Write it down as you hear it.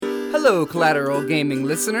Hello, Collateral Gaming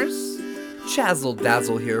listeners. Chazzle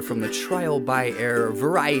Dazzle here from the Trial by Error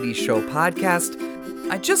Variety Show podcast.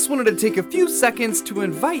 I just wanted to take a few seconds to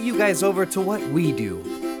invite you guys over to what we do.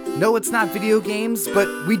 No, it's not video games, but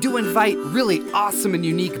we do invite really awesome and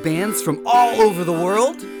unique bands from all over the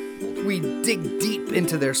world. We dig deep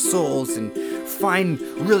into their souls and find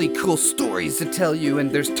really cool stories to tell you,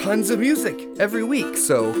 and there's tons of music every week,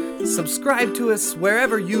 so subscribe to us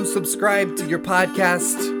wherever you subscribe to your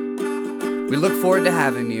podcast. We look forward to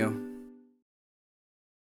having you.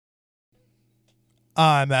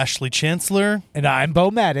 I'm Ashley Chancellor. And I'm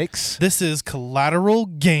Bo Maddox. This is Collateral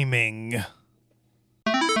Gaming.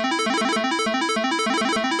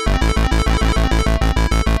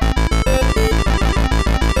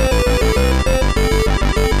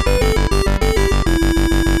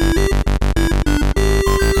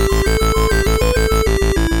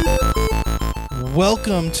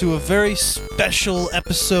 Welcome to a very special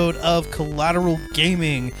episode of Collateral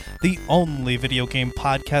Gaming, the only video game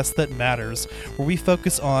podcast that matters, where we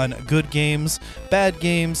focus on good games, bad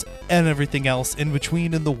games, and everything else in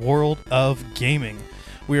between in the world of gaming.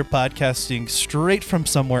 We are podcasting straight from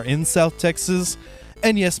somewhere in South Texas,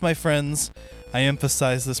 and yes, my friends, I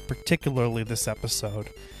emphasize this particularly this episode.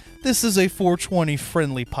 This is a 420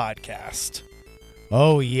 friendly podcast.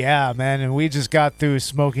 Oh, yeah, man. And we just got through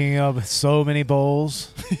smoking up so many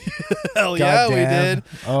bowls. Hell yeah, we did.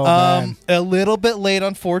 Oh, man. A little bit late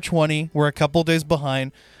on 420. We're a couple days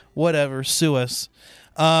behind. Whatever. Sue us.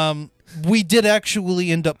 We did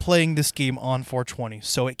actually end up playing this game on 420,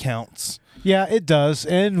 so it counts. Yeah, it does.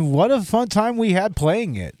 And what a fun time we had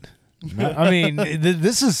playing it. I mean,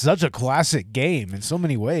 this is such a classic game in so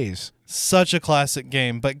many ways. Such a classic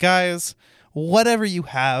game. But guys, whatever you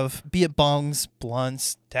have, be it bongs,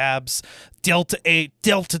 blunts, dabs, Delta 8,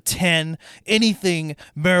 Delta 10, anything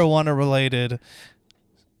marijuana related,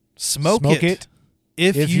 smoke it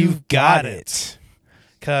if you've got it.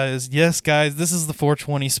 Because, yes, guys, this is the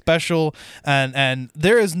 420 special, and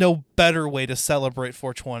there is no better way to celebrate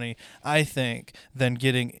 420, I think, than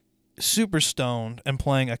getting super stoned and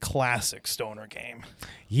playing a classic stoner game.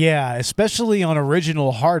 Yeah, especially on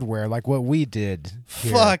original hardware like what we did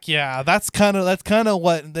here. Fuck yeah, that's kind of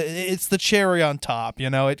what it's the cherry on top, you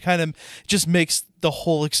know. It kind of just makes the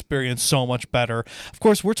whole experience so much better. Of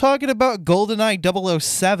course, we're talking about GoldenEye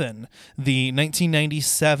 007, the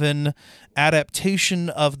 1997 adaptation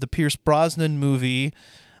of the Pierce Brosnan movie,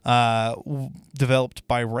 developed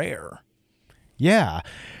by Rare. Yeah.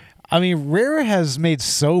 I mean, Rare has made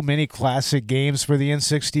so many classic games for the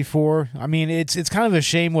N64. I mean, it's kind of a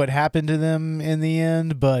shame what happened to them in the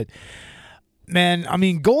end, but man, I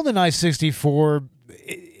mean, GoldenEye 64,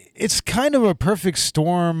 it's kind of a perfect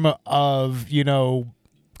storm of, you know,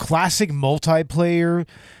 classic multiplayer,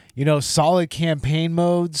 you know, solid campaign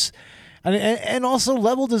modes, and also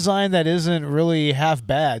level design that isn't really half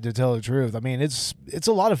bad, to tell the truth. I mean, it's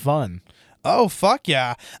a lot of fun. Oh, fuck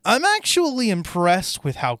yeah. I'm actually impressed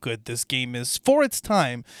with how good this game is for its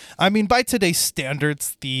time. I mean, by today's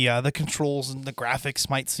standards, the controls and the graphics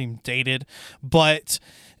might seem dated, but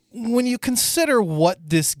when you consider what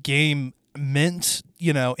this game meant,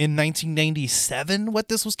 you know, in 1997, what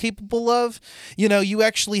this was capable of, you know, you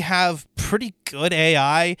actually have pretty good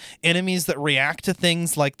AI, enemies that react to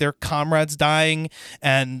things like their comrades dying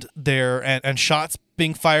and and shots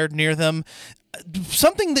being fired near them.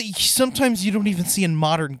 Something that sometimes you don't even see in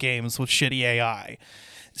modern games with shitty AI.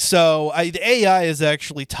 So the AI is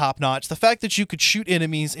actually top notch. The fact that you could shoot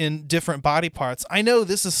enemies in different body parts, I know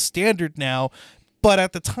this is standard now, but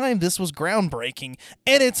at the time this was groundbreaking,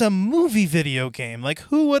 and it's a movie video game. Like,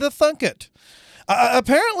 who would have thunk it?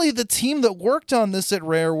 Apparently the team that worked on this at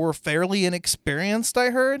Rare were fairly inexperienced, I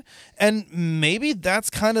heard, and maybe that's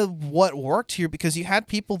kind of what worked here, because you had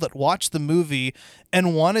people that watched the movie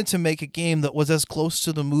and wanted to make a game that was as close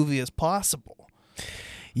to the movie as possible.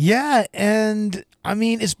 Yeah, and I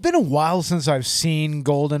mean, it's been a while since I've seen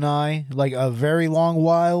GoldenEye, like a very long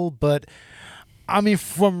while, but I mean,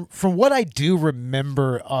 from what I do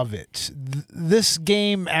remember of it, this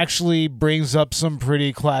game actually brings up some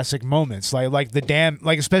pretty classic moments, like the dam,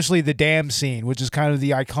 like especially the dam scene, which is kind of the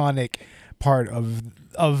iconic part of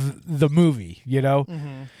the movie, you know.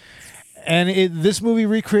 Mm-hmm. And this movie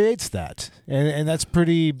recreates that, and that's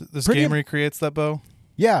pretty. This game recreates that, Bo?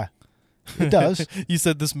 Yeah, it does. You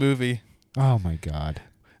said this movie. Oh my god!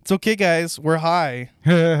 It's okay, guys. We're high,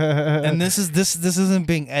 and this isn't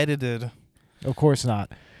being edited. Of course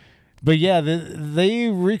not. But yeah, they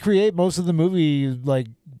recreate most of the movie like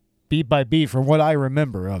beat by beat from what I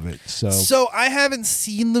remember of it. So I haven't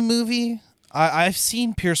seen the movie. I've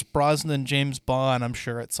seen Pierce Brosnan and James Bond, I'm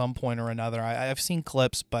sure, at some point or another. I've seen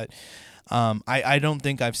clips, but I don't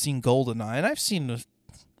think I've seen GoldenEye. And I've seen a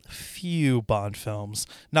few Bond films,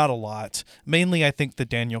 not a lot. Mainly, I think the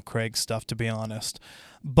Daniel Craig stuff, to be honest.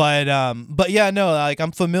 But yeah, no, like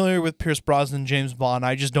I'm familiar with Pierce Brosnan and James Bond.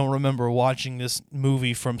 I just don't remember watching this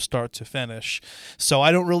movie from start to finish. So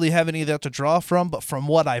I don't really have any of that to draw from, but from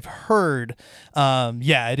what I've heard,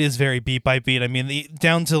 yeah, it is very beat by beat. I mean,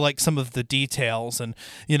 down to like some of the details and,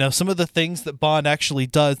 you know, some of the things that Bond actually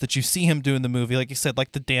does that you see him do in the movie. Like you said,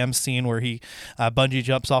 like the dam scene where he bungee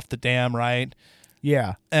jumps off the dam, right?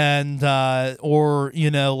 Yeah. And or,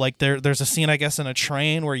 you know, like there's a scene, I guess, in a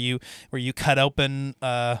train where you cut open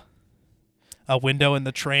a window in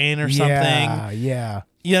the train or something. Yeah.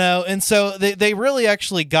 You know, and so they really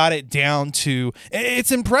actually got it down to,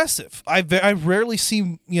 it's impressive. I rarely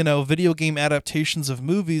see, you know, video game adaptations of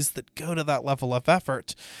movies that go to that level of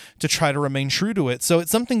effort to try to remain true to it. So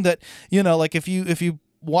it's something that, you know, like if you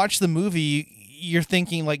watch the movie, you're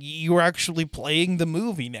thinking like you're actually playing the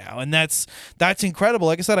movie now, and that's incredible.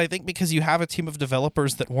 Like I said, I think because you have a team of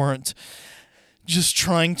developers that weren't just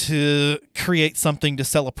trying to create something to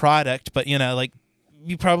sell a product, but, you know, like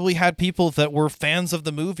you probably had people that were fans of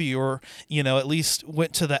the movie, or, you know, at least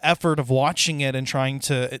went to the effort of watching it and trying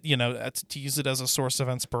to, you know, to use it as a source of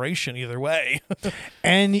inspiration either way.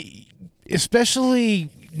 And especially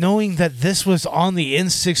knowing that this was on the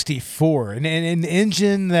N64 and an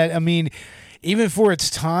engine that, I mean, even for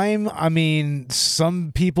its time, I mean,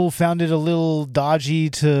 some people found it a little dodgy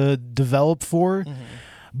to develop for. Mm-hmm.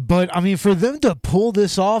 But, I mean, for them to pull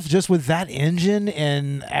this off just with that engine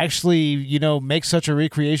and actually, you know, make such a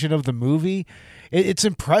recreation of the movie, it's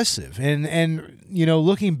impressive. And you know,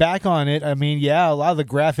 looking back on it, I mean, yeah, a lot of the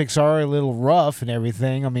graphics are a little rough and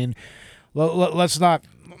everything. I mean, let's not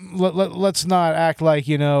act like,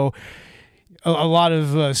 you know, a lot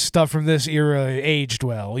of stuff from this era aged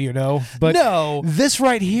well, you know. But no, this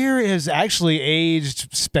right here has actually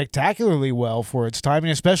aged spectacularly well for its time,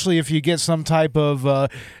 and especially if you get some type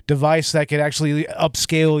of device that could actually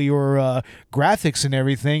upscale your graphics and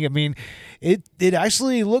everything. I mean, it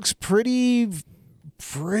actually looks pretty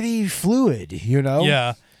fluid, you know.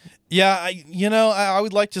 Yeah. Yeah, I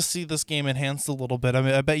would like to see this game enhanced a little bit. I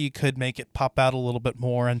mean, I bet you could make it pop out a little bit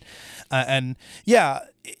more, and yeah.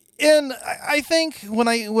 And I think when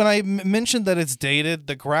I mentioned that it's dated,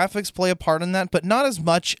 the graphics play a part in that, but not as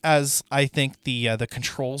much as I think the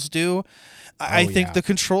controls do. I think the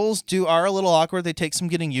controls are a little awkward. They take some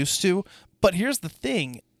getting used to. But here's the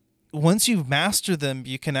thing. Once you've mastered them,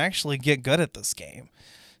 you can actually get good at this game.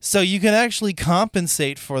 So you can actually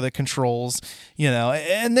compensate for the controls, you know,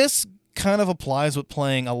 and this kind of applies with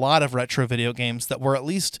playing a lot of retro video games that were at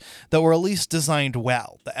least designed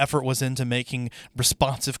well. The effort was into making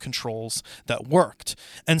responsive controls that worked.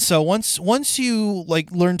 And so once you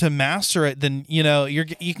like learn to master it, then, you know, you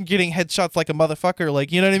can getting headshots like a motherfucker,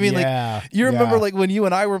 like, you know what I mean? Yeah, like you remember like when you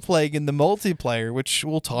and I were playing in the multiplayer, which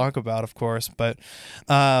we'll talk about, of course, but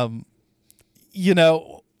you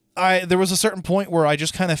know, there was a certain point where I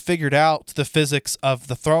just kind of figured out the physics of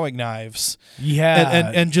the throwing knives,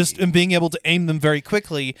 and being able to aim them very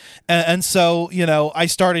quickly, and so, you know, I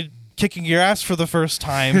started kicking your ass for the first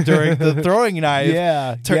time during the throwing knife.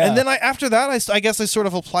 And then after that, I guess I sort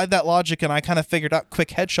of applied that logic, and I kind of figured out quick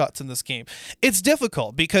headshots in this game. It's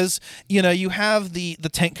difficult because, you know, you have the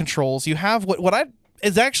tank controls, you have what I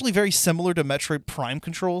is actually very similar to Metroid Prime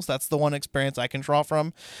controls. That's the one experience I can draw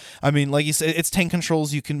from. I mean, like you said, it's tank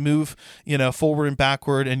controls. You can move, you know, forward and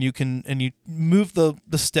backward, and you move the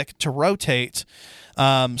stick to rotate.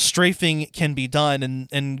 Strafing can be done, and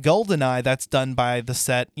in GoldenEye, that's done by the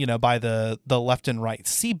set, you know, by the left and right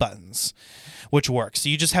C buttons, which works. So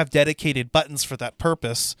you just have dedicated buttons for that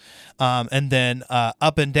purpose, and then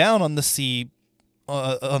up and down on the C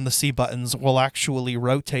buttons will actually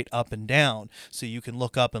rotate up and down, so you can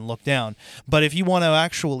look up and look down. But if you want to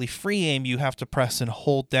actually free aim, you have to press and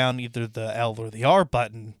hold down either the L or the R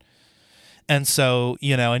button. And so,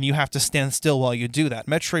 you know, and you have to stand still while you do that.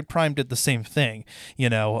 Metroid Prime did the same thing. You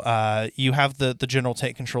know, you have the general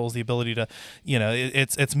tank controls, the ability to, you know,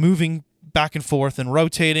 it's moving back and forth and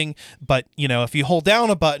rotating, but, you know, if you hold down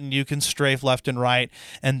a button, you can strafe left and right,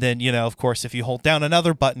 and then, you know, of course, if you hold down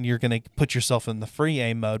another button, you're going to put yourself in the free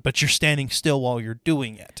aim mode, but you're standing still while you're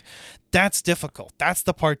doing it. That's difficult. That's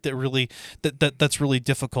the part that really that's really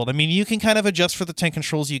difficult. I mean, you can kind of adjust for the tank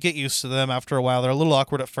controls. You get used to them after a while. They're a little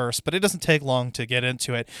awkward at first, but it doesn't take long to get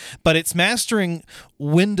into it. But it's mastering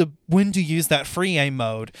when to use that free aim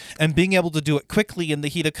mode and being able to do it quickly in the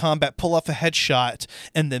heat of combat, pull off a headshot,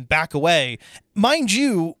 and then back away. Mind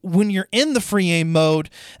you, when you're in the free aim mode,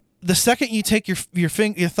 the second you take your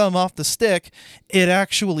thumb off the stick, it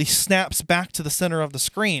actually snaps back to the center of the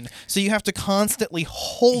screen. So you have to constantly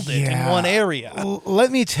hold it in one area.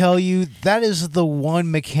 Let me tell you, that is the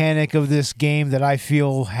one mechanic of this game that I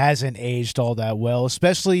feel hasn't aged all that well,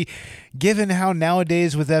 especially given how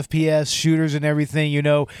nowadays with FPS shooters and everything,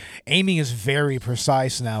 aiming is very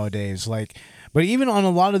precise nowadays. But even on a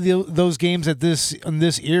lot of those games in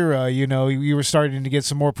this era, you were starting to get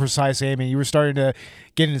some more precise aiming. You were starting to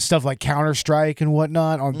get into stuff like Counter-Strike and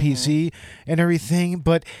whatnot on PC and everything.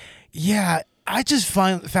 But yeah, I just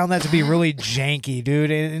found that to be really janky, dude.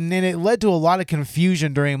 And it led to a lot of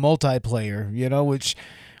confusion during multiplayer,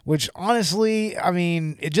 which honestly, I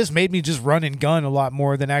mean, it just made me just run and gun a lot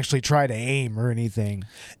more than actually try to aim or anything.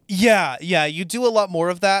 Yeah, you do a lot more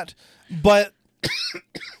of that, but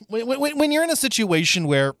when you're in a situation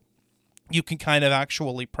where you can kind of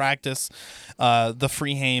actually practice the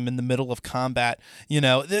free aim in the middle of combat,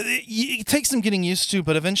 it takes some getting used to,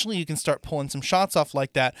 but eventually you can start pulling some shots off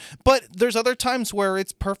like that. But there's other times where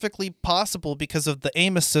it's perfectly possible because of the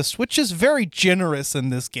aim assist, which is very generous in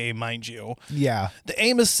this game, mind you. Yeah. The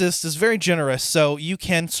aim assist is very generous, so you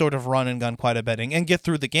can sort of run and gun quite a bit and get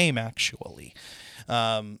through the game, actually.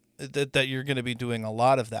 That you're going to be doing a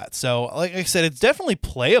lot of that. So, like I said, it's definitely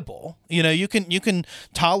playable. You can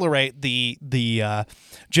tolerate the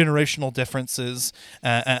generational differences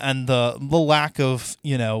and the lack of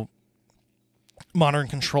modern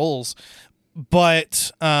controls.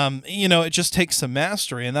 But it just takes some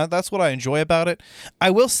mastery, and that's what I enjoy about it.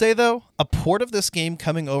 I will say though, a port of this game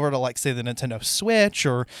coming over to like say the Nintendo Switch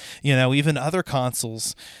or even other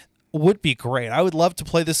consoles would be great. I would love to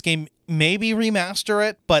play this game, maybe remaster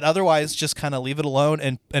it, but otherwise just kind of leave it alone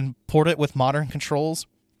and port it with modern controls.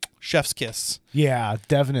 Chef's kiss. Yeah,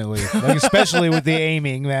 definitely. Especially with the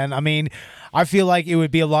aiming, man. I mean, I feel like it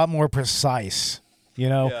would be a lot more precise,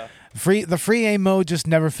 Yeah. The free aim mode just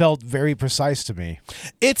never felt very precise to me.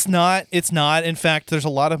 It's not. In fact, there's a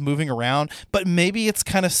lot of moving around, but maybe it's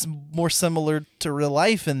kind of more similar to real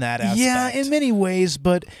life in that aspect. Yeah, in many ways,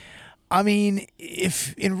 but I mean,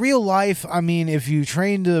 if in real life, if you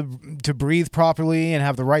train to breathe properly and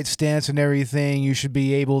have the right stance and everything, you should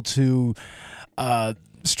be able to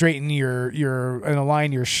straighten and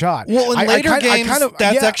align your shot. Well, in later games,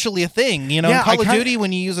 that's actually a thing. In Call of Duty,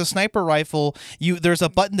 when you use a sniper rifle, there's a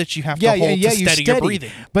button that you have to hold to steady your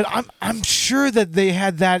breathing. But I'm sure that they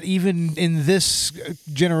had that even in this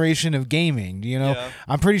generation of gaming.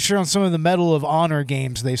 I'm pretty sure on some of the Medal of Honor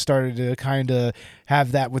games they started to kind of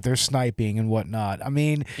have that with their sniping and whatnot. I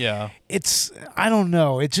mean, I don't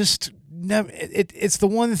know. It just it's the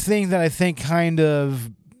one thing that I think kind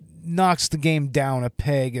of knocks the game down a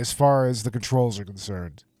peg as far as the controls are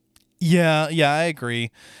concerned. Yeah, I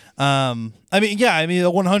agree. I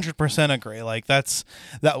 100% agree. Like that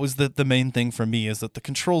was the main thing for me, is that the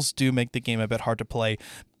controls do make the game a bit hard to play.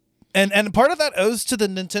 And part of that owes to the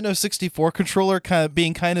Nintendo 64 controller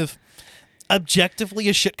being kind of objectively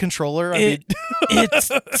a shit controller.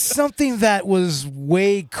 It's something that was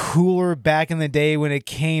way cooler back in the day when it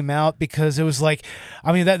came out, because it was like,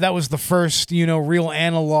 that was the first, real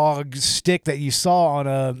analog stick that you saw on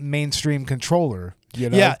a mainstream controller.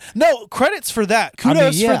 Yeah. No, credits for that.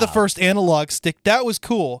 Kudos for the first analog stick. That was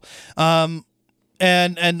cool. And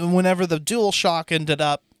whenever the DualShock ended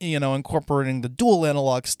up, incorporating the dual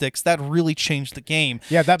analog sticks, that really changed the game.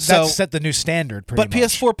 Yeah, that set the new standard pretty much. But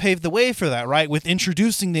PS4 paved the way for that, right? With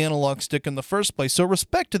introducing the analog stick in the first place. So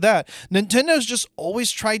respect to that. Nintendo's just always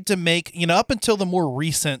tried to make, up until the more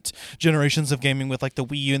recent generations of gaming with like the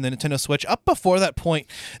Wii U and the Nintendo Switch, up before that point,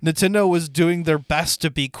 Nintendo was doing their best to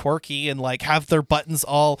be quirky and like have their buttons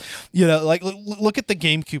all, like look at the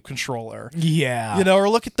GameCube controller. Yeah. Or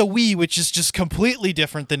look at the Wii, which is just completely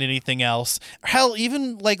different than anything else. Hell,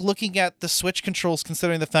 even like looking at the Switch controls,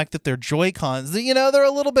 considering the fact that they're Joy-Cons, they're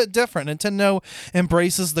a little bit different. Nintendo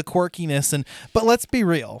embraces the quirkiness, but let's be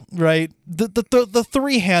real, right? The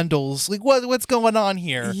three handles, like what's going on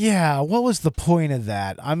here? Yeah, what was the point of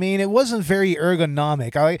that? It wasn't very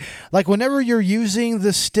ergonomic. Like whenever you're using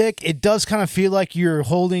the stick, it does kind of feel like you're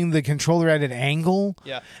holding the controller at an angle.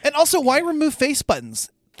 Yeah, and also, why remove face buttons?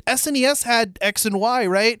 SNES had X and Y,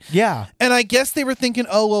 right? Yeah. And I guess they were thinking,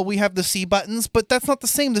 oh, well, we have the C buttons, but that's not the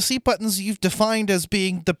same. The C buttons you've defined as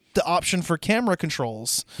being the option for camera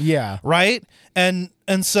controls. Yeah. Right? And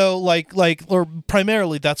so or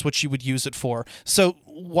primarily that's what you would use it for. So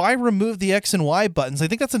why remove the X and Y buttons? I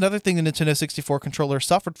think that's another thing the Nintendo 64 controller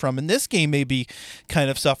suffered from, and this game maybe kind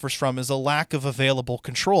of suffers from, is a lack of available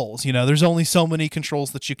controls. There's only so many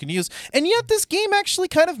controls that you can use. And yet this game actually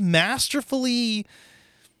kind of masterfully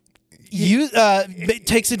it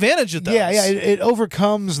takes advantage of those. Yeah, it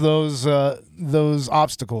overcomes those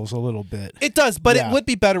obstacles a little bit. It does, but Yeah. it would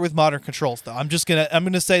be better with modern controls, though. I'm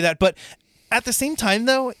gonna say that. But at the same time,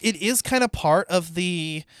 though, it is kind of part of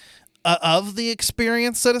the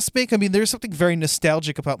experience, so to speak. I mean, there's something very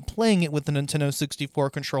nostalgic about playing it with the Nintendo 64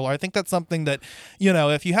 controller. I think that's something that,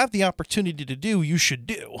 if you have the opportunity to do, you should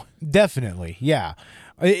do. Definitely, yeah.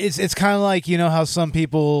 It's kind of like, how some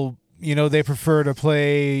people, they prefer to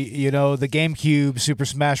play, the GameCube Super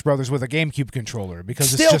Smash Brothers with a GameCube controller because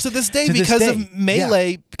Still it's just, to this day, to this because day, of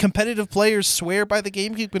Melee, competitive players swear by the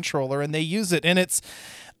GameCube controller and they use it, and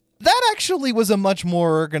that actually was a much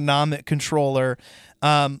more ergonomic controller.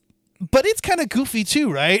 But it's kind of goofy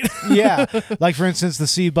too, right? Yeah. Like, for instance, the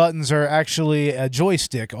C buttons are actually a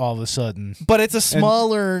joystick all of a sudden. But it's a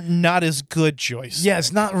smaller, not as good joystick. Yeah,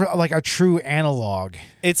 it's not like a true analog.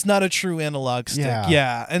 It's not a true analog stick.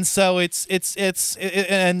 Yeah. And so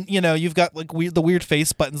and you've got like the weird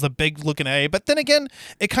face buttons, the big looking A. But then again,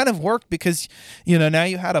 it kind of worked because, now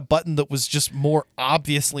you had a button that was just more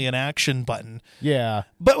obviously an action button. Yeah.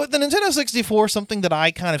 But with the Nintendo 64, something that I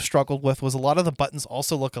kind of struggled with was a lot of the buttons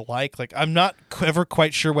also look alike. Like, I'm not ever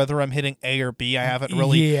quite sure whether I'm hitting A or B. I haven't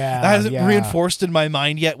really, that hasn't reinforced in my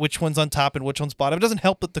mind yet which one's on top and which one's bottom. It doesn't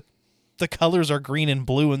help that the colors are green and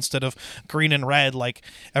blue instead of green and red like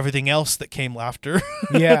everything else that came after.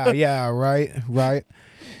 yeah, right.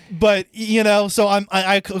 But so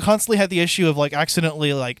I constantly had the issue of like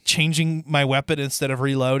accidentally like changing my weapon instead of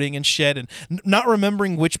reloading and shit, and not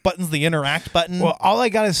remembering which button's the interact button. Well, all I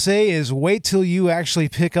gotta say is wait till you actually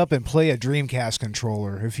pick up and play a Dreamcast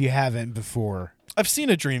controller if you haven't before. I've seen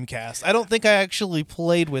a Dreamcast. I don't think I actually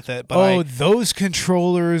played with it, but those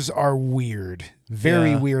controllers are weird,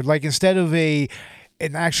 very weird. Like, instead of an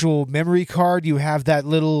actual memory card, you have that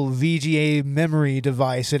little VGA memory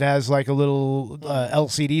device. It has like a little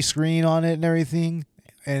LCD screen on it and everything,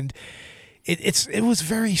 and it was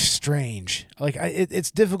very strange. Like,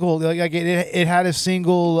 it's difficult. Like it had a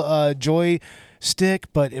single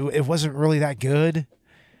joystick, but it wasn't really that good.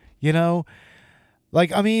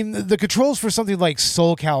 Like, I mean, the controls for something like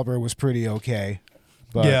Soul Calibur was pretty okay,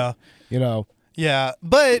 but yeah.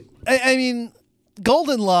 But I mean,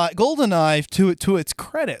 GoldenEye, to its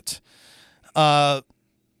credit,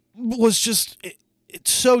 was just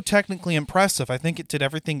it's so technically impressive. I think it did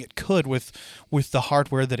everything it could with the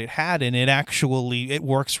hardware that it had, and it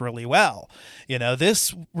works really well.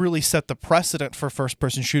 This really set the precedent for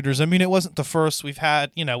first-person shooters. I mean, it wasn't the first. We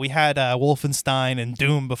had Wolfenstein and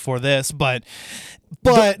Doom before this, but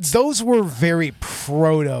those were very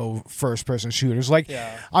proto first-person shooters. Like,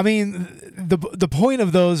 I mean, the point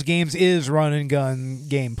of those games is run and gun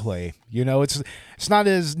gameplay. It's not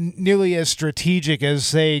as nearly as strategic as,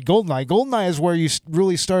 say, GoldenEye. GoldenEye is where you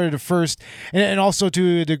really started at first, and also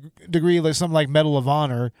to a degree like something like Medal of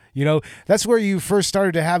Honor. That's where you first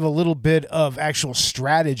started to have a little bit of actual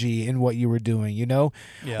strategy in what you were doing.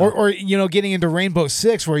 Or getting into Rainbow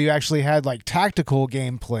Six, where you actually had like tactical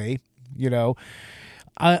gameplay.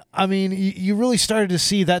 I mean, you really started to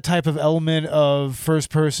see that type of element of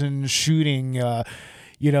first-person shooting,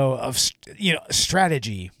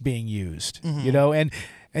 strategy being used, and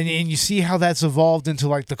you see how that's evolved into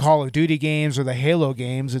like the Call of Duty games or the Halo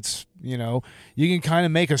games. It's, you can kind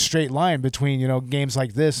of make a straight line between, games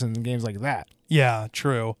like this and games like that. Yeah,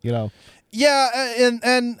 true. Yeah,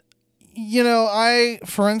 and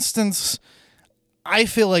for instance, I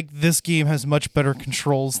feel like this game has much better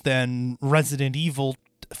controls than Resident Evil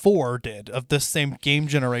 4 did of this same game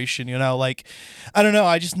generation. Like, I don't know,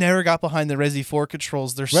 I just never got behind the Resi 4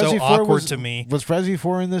 controls. They're so awkward to me. Was Resi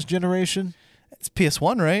 4 in this generation? It's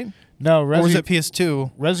PS1, right? No, or was it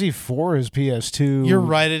PS2? Resi 4 is PS2. You're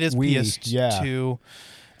right, it is Wii, PS2.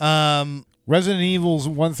 Yeah. Resident Evils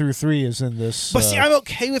 1 through 3 is in this. But see, I'm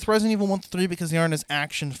okay with Resident Evil 1 through 3 because they aren't as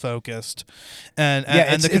action focused, and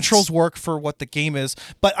the controls work for what the game is.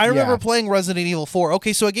 But I remember playing Resident Evil 4.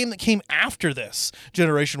 Okay, so a game that came after this,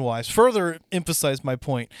 generation-wise, further emphasized my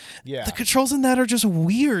point. Yeah, the controls in that are just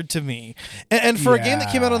weird to me. And for a game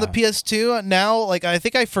that came out on the PS2, now, like, I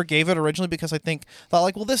think I forgave it originally because I thought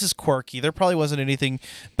like, well, this is quirky. There probably wasn't anything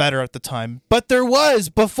better at the time, but there was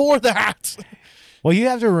before that. Well, you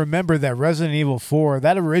have to remember that Resident Evil 4,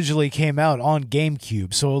 that originally came out on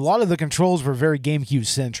GameCube, so a lot of the controls were very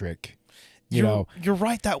GameCube-centric. You're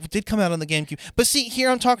right, that did come out on the GameCube. But see,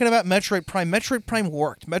 here I'm talking about Metroid Prime. Metroid Prime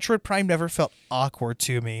worked. Metroid Prime never felt awkward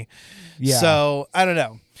to me. Yeah. So, I don't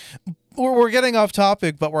know. We're getting off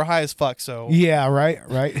topic, but we're high as fuck, so... Yeah, right.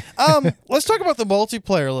 Let's talk about the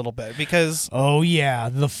multiplayer a little bit, because... Oh, yeah,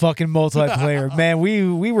 the fucking multiplayer. Man,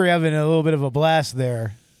 we were having a little bit of a blast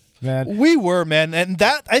there. man. We were, man, and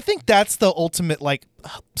that I think that's the ultimate like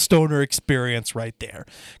stoner experience right there.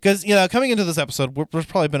 Because coming into this episode, there's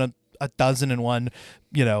probably been a dozen and one,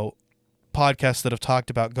 podcasts that have talked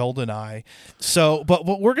about GoldenEye. So, but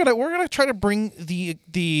we're gonna try to bring the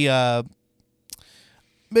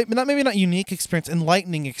maybe not unique experience,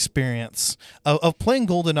 enlightening experience of playing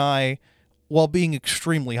GoldenEye while being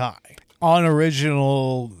extremely high. On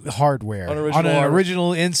original hardware. On an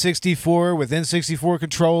original N64 with N64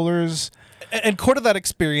 controllers. And core to that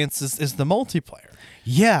experience is the multiplayer.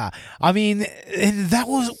 Yeah. I mean, and that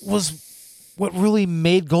was what really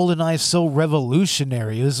made GoldenEye so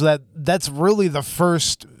revolutionary, is that's really the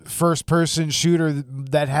first person shooter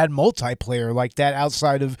that had multiplayer like that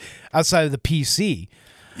outside of the PC.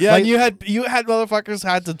 Yeah, like, and you had motherfuckers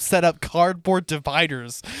had to set up cardboard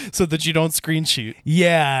dividers so that you don't screen shoot.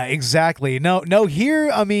 Yeah, exactly. No. Here,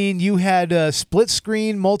 I mean, you had split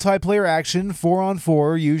screen multiplayer action,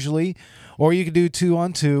 4-on-4 usually, or you could do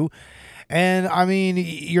 2-on-2, and I mean,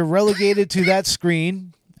 you're relegated to that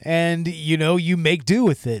screen, and you make do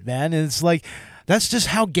with it, man. And it's like that's just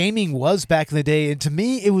how gaming was back in the day, and to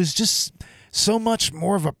me, it was just so much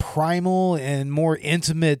more of a primal and more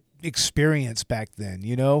intimate experience back then.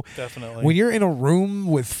 Definitely. When you're in a room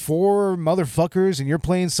with 4 motherfuckers and you're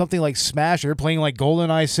playing something like Smash, or you're playing like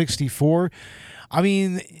GoldenEye 64, I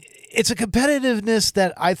mean, it's a competitiveness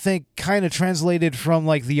that I think kind of translated from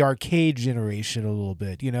like the arcade generation a little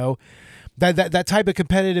bit. That type of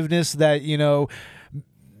competitiveness that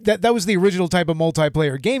that was the original type of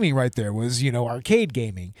multiplayer gaming right there, was arcade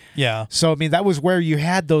gaming. Yeah. So I mean, that was where you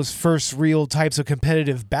had those first real types of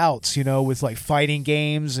competitive bouts, with like fighting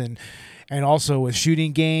games and also with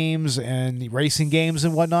shooting games and racing games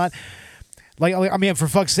and whatnot. Like, I mean, for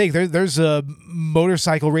fuck's sake, there's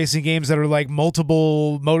motorcycle racing games that are like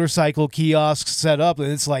multiple motorcycle kiosks set up,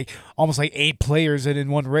 and it's like almost like 8 players in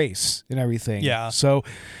one race and everything. Yeah. So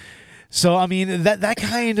I mean, that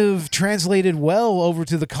kind of translated well over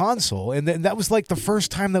to the console, and that was like the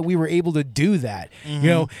first time that we were able to do that.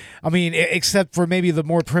 Mm-hmm. I mean, except for maybe the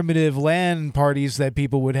more primitive LAN parties that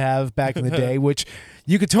people would have back in the day, which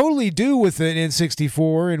you could totally do with an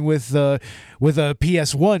N64 and with a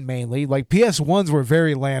PS1 mainly. Like PS1s were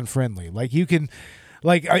very LAN friendly. Like you can,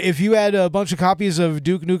 like if you had a bunch of copies of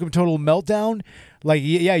Duke Nukem Total Meltdown, like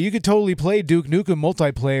yeah, you could totally play Duke Nukem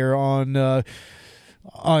multiplayer on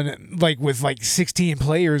like with like 16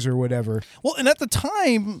 players or whatever. Well, and at the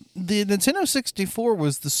time, the Nintendo 64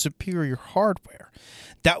 was the superior hardware.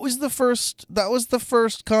 That was the first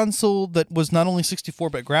console that was not only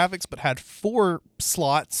 64-bit graphics but had 4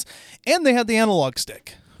 slots, and they had the analog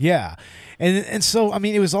stick. Yeah. And so I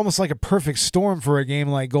mean, it was almost like a perfect storm for a game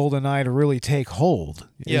like GoldenEye to really take hold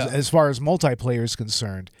as far as multiplayer is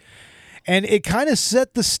concerned. And it kind of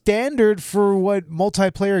set the standard for what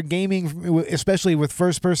multiplayer gaming, especially with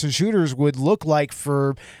first-person shooters, would look like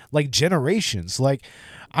for like generations. Like,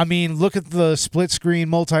 I mean, look at the split-screen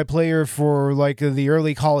multiplayer for like the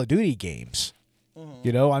early Call of Duty games.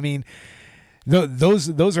 Mm-hmm. I mean,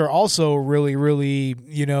 those are also really, really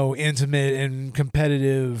intimate and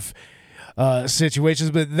competitive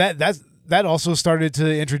situations. But that also started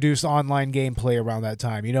to introduce online gameplay around that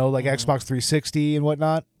time. Like Xbox 360 and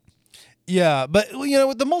whatnot. Yeah, but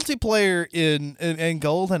with the multiplayer in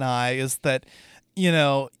GoldenEye is that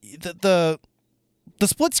the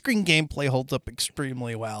split screen gameplay holds up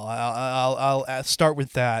extremely well. I'll start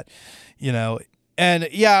with that, and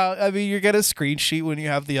yeah, I mean, you're gonna screen sheet when you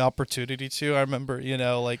have the opportunity to. I remember,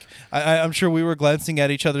 like I'm sure we were glancing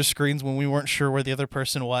at each other's screens when we weren't sure where the other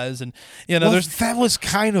person was, and that was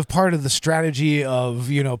kind of part of the strategy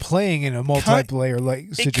of playing in a multiplayer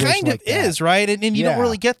like situation. It kind of is, right? And you don't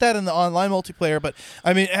really get that in the online multiplayer. But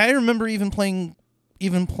I mean, I remember even playing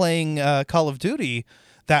Call of Duty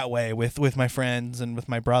that way with my friends and with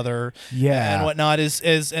my brother and whatnot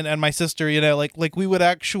and my sister, like we would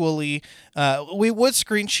actually we would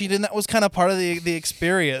screen sheet, and that was kind of part of the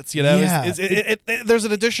experience, there's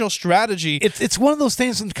an additional strategy. It's one of those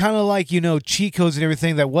things, kind of like cheat codes and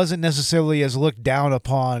everything that wasn't necessarily as looked down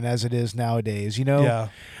upon as it is nowadays.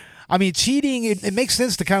 I mean, cheating, it makes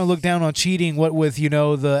sense to kind of look down on cheating, what with,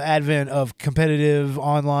 the advent of competitive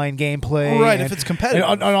online gameplay. Right, if it's competitive.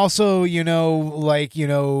 And also, leagues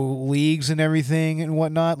and everything and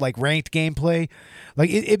whatnot, like ranked gameplay. Like,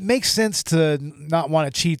 it makes sense to not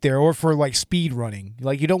want to cheat there, or for, like, speed running.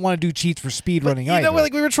 Like, you don't want to do cheats for speed running either.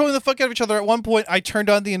 Like, we were trolling the fuck out of each other. At one point, I turned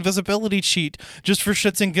on the invisibility cheat just for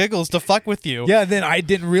shits and giggles to fuck with you. Yeah, then I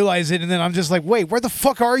didn't realize it, and then I'm just like, wait, where the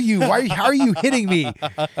fuck are you? How are you hitting me?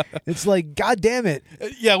 It's like, God damn it.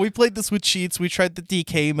 Yeah, we played this with cheats. We tried the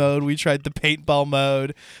DK mode. We tried the paintball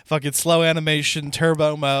mode. Fucking slow animation,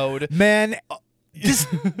 turbo mode. Man,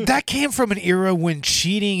 that came from an era when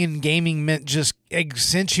cheating in gaming meant just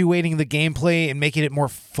accentuating the gameplay and making it more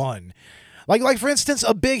fun. Like for instance,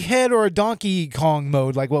 a big head or a Donkey Kong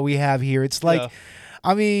mode like what we have here. It's like,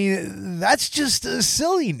 I mean, that's just a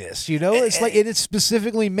silliness, you know? It's like it's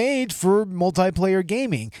specifically made for multiplayer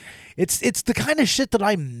gaming. It's the kind of shit that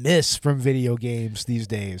I miss from video games these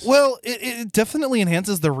days. Well, it definitely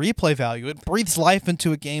enhances the replay value. It breathes life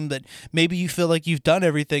into a game that maybe you feel like you've done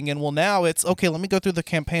everything, and well, now it's, okay, let me go through the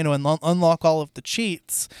campaign and unlock all of the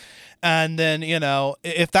cheats. And then, you know,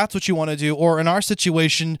 if that's what you want to do, or in our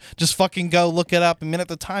situation, just fucking go look it up. I mean, at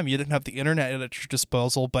the time, you didn't have the internet at your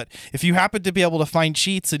disposal, but if you happen to be able to find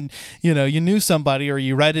cheats and, you know, you knew somebody or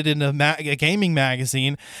you read it in a gaming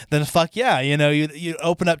magazine, then fuck yeah, you know, you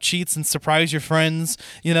open up cheats and surprise your friends.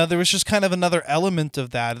 You know, there was just kind of another element of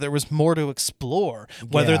that. There was more to explore,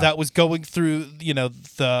 whether that was going through, you know,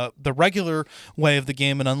 the regular way of the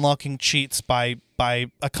game and unlocking cheats by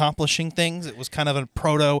accomplishing things. It was kind of a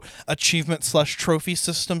proto achievement / trophy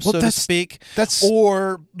system, so to speak.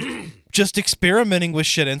 Or just experimenting with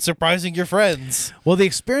shit and surprising your friends. Well, the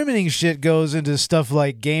experimenting shit goes into stuff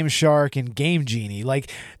like Game Shark and Game Genie.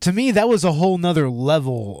 Like, to me, that was a whole nother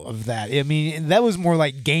level of that. I mean, that was more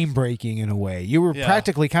like game breaking in a way. You were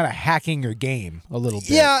practically kind of hacking your game a little bit.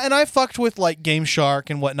 Yeah, and I fucked with like Game Shark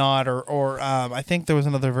and whatnot, or I think there was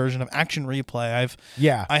another version of Action Replay.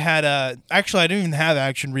 I had actually I didn't even have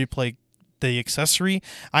Action Replay, the accessory.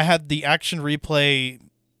 I had the Action Replay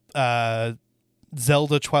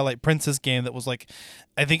Zelda Twilight Princess game that was like,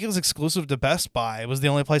 I think it was exclusive to Best Buy. It was the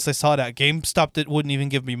only place I saw it at. GameStop wouldn't even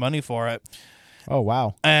give me money for it. Oh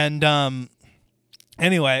wow. And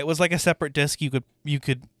anyway, it was like a separate disc you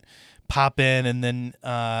could pop in, and then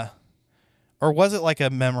or was it like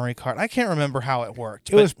a memory card? I can't remember how it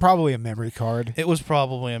worked. It was probably a memory card. It was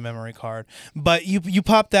probably a memory card. But you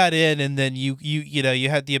pop that in, and then you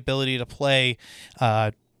had the ability to play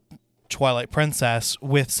Twilight Princess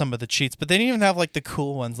with some of the cheats, but they didn't even have like the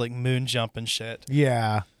cool ones like Moon Jump and shit.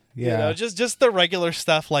 Yeah. You know, just the regular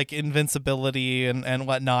stuff like invincibility and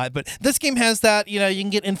whatnot. But this game has that, you know, you can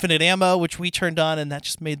get infinite ammo, which we turned on, and that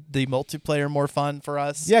just made the multiplayer more fun for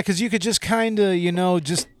us. Yeah, because you could just kind of, you know,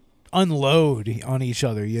 just unload on each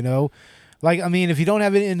other, you know? Like, I mean, if you don't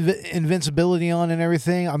have invincibility on and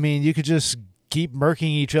everything, I mean, you could just keep murking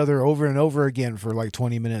each other over and over again for like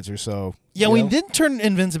 20 minutes or so. Yeah, we didn't turn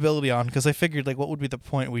invincibility on because I figured, like, what would be the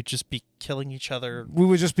point? We'd just be killing each other. We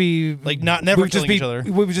would just be like never killing each other.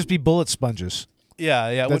 We would just be bullet sponges. Yeah,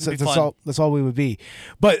 it wouldn't be fun. That's all we would be.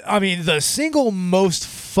 But I mean, the single most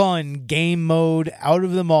fun game mode out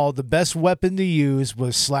of them all, the best weapon to use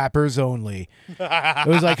was slappers only. It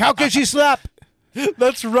was like, how could she slap?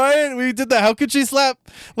 That's right. We did that. How could she slap?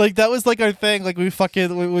 Like, that was like our thing. Like, we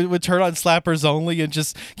would turn on slappers only and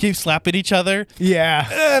just keep slapping each other.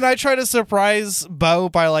 Yeah. And I try to surprise Bo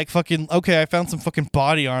by like fucking, okay, I found some fucking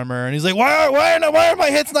body armor, and he's like, why are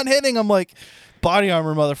my hits not hitting? I'm like, body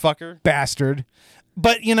armor, motherfucker, bastard.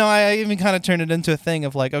 But you know, I even kind of turned it into a thing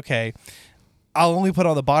of like, okay, I'll only put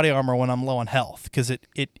on the body armor when I'm low on health because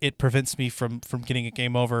it prevents me from getting a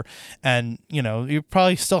game over. And, you know, you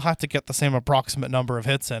probably still have to get the same approximate number of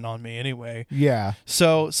hits in on me anyway. Yeah.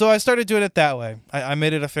 So I started doing it that way. I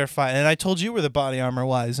made it a fair fight. And I told you where the body armor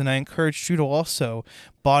was, and I encouraged you to also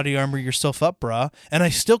body armor yourself up, bruh. And I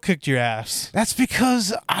still kicked your ass. That's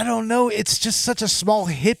because, I don't know, it's just such a small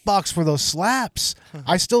hitbox for those slaps.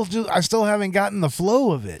 I still haven't gotten the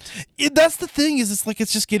flow of it. That's the thing, is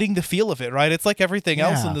it's just getting the feel of it, right? It's like everything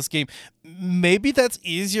else in this game. Maybe that's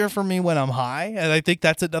easier for me when I'm high, and I think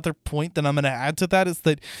that's another point that I'm going to add to that, is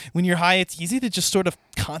that when you're high, it's easy to just sort of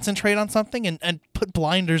concentrate on something and put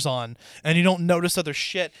blinders on, and you don't notice other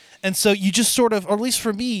shit. And so you just sort of, or at least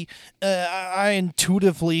for me, I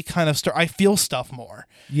intuitively kind of I feel stuff more.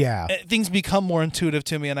 Yeah. Things become more intuitive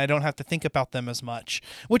to me, and I don't have to think about them as much,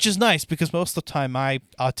 which is nice because most of the time my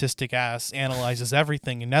autistic ass analyzes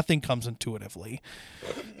everything and nothing comes intuitively.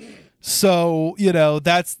 So, you know,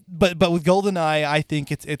 but with GoldenEye, I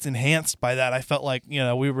think it's enhanced by that. I felt like, you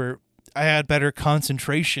know, I had better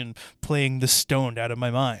concentration playing the stoned out of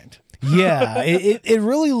my mind. Yeah, it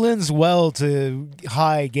really lends well to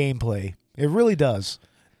high gameplay. It really does.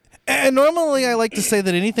 And normally I like to say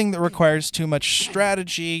that anything that requires too much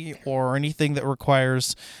strategy or anything that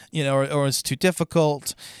requires, you know, or is too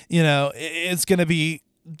difficult, you know, it's going to be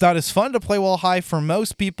not as fun to play while high for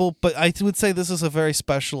most people. But I would say this is a very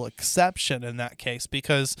special exception in that case,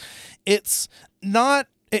 because it's not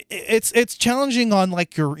it's challenging on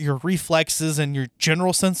like your reflexes and your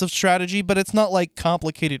general sense of strategy, but it's not like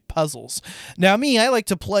complicated puzzles. Now, me, I like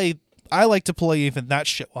to play even that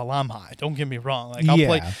shit while I'm high. Don't get me wrong. Like I'll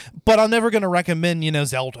play, but I'm never gonna recommend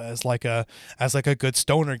Zelda as like a good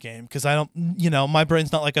stoner game because I don't my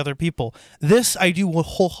brain's not like other people. This I do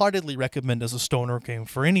wholeheartedly recommend as a stoner game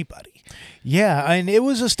for anybody. Yeah, and it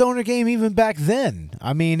was a stoner game even back then.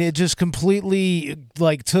 I mean, it just completely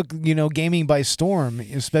like took gaming by storm,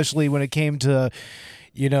 especially when it came to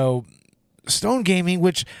stone gaming,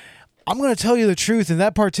 which. I'm going to tell you the truth. In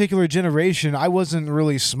that particular generation, I wasn't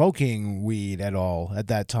really smoking weed at all at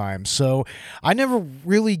that time. So I never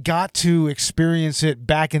really got to experience it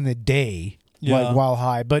back in the day like while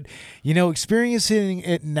high. But, experiencing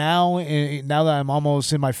it now that I'm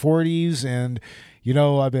almost in my 40s and,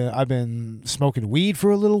 I've been smoking weed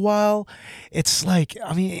for a little while. It's like,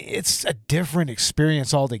 it's a different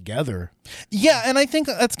experience altogether. Yeah, and I think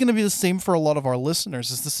that's going to be the same for a lot of our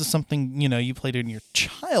listeners. Is this is something you played in your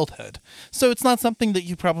childhood, so it's not something that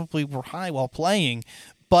you probably were high while playing.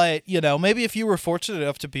 But maybe if you were fortunate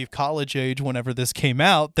enough to be college age whenever this came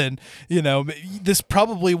out, then this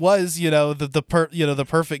probably was the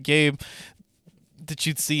perfect game that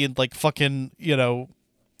you'd see in like fucking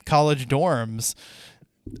college dorms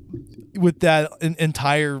with that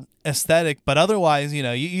entire aesthetic. But otherwise,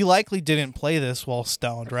 you likely didn't play this while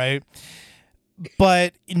stoned, right?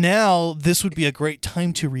 But now this would be a great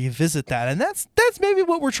time to revisit that, and that's maybe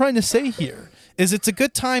what we're trying to say here. Is it's a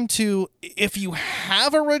good time to, if you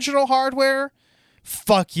have original hardware,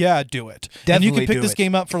 fuck yeah, do it. Definitely, and you can pick this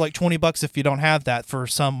game up for like $20 if you don't have that for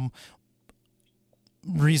some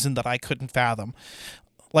reason that I couldn't fathom,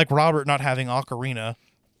 like Robert not having Ocarina.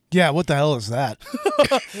 Yeah, what the hell is that?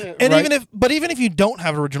 And right? even if you don't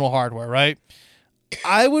have original hardware, right?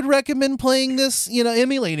 I would recommend playing this,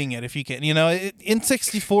 emulating it if you can.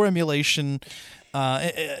 N64 emulation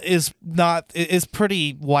is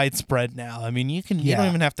pretty widespread now. I mean, you don't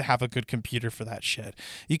even have to have a good computer for that shit.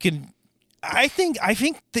 You can. I think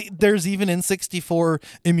there's even N64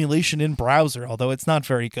 emulation in browser, although it's not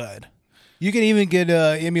very good. You can even get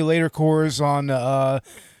emulator cores on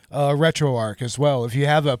RetroArch as well. If you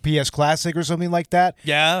have a PS Classic or something like that.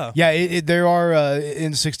 Yeah. Yeah, there are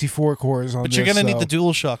N64 cores on but this. You're going to need the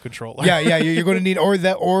DualShock controller. Yeah, you're going to need or a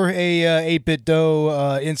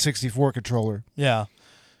 8BitDo N64 controller. Yeah.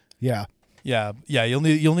 Yeah. Yeah, you'll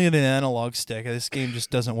need an analog stick. This game just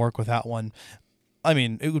doesn't work without one. I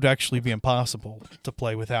mean, it would actually be impossible to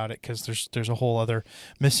play without it because there's a whole other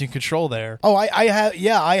missing control there. Oh, I have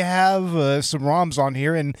some ROMs on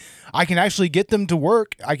here, and I can actually get them to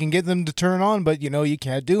work. I can get them to turn on, but you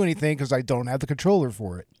can't do anything because I don't have the controller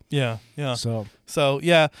for it. Yeah. So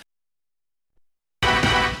yeah.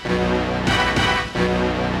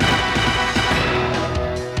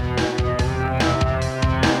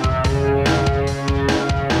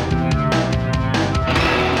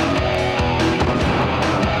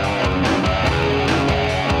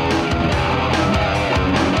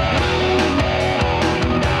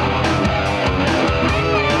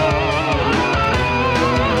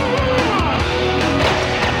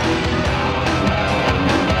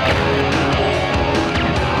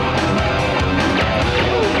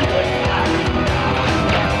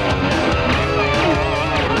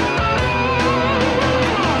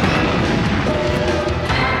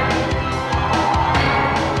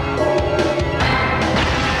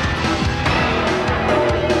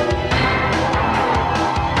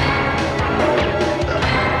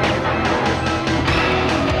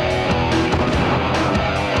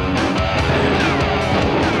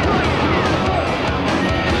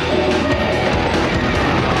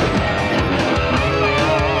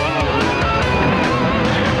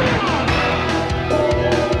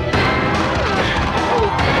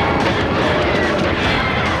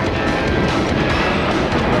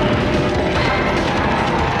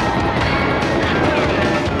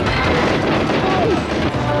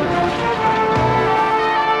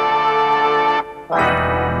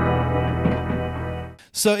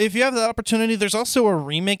 So if you have the opportunity, there's also a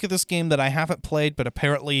remake of this game that I haven't played, but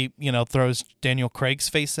apparently, throws Daniel Craig's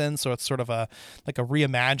face in. So it's sort of a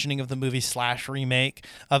reimagining of the movie / remake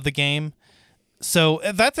of the game. So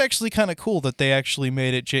that's actually kind of cool that they actually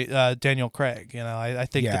made it Daniel Craig. I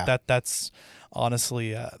think that's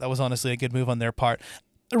honestly that was honestly a good move on their part.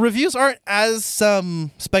 The reviews aren't as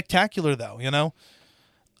spectacular though.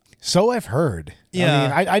 So I've heard.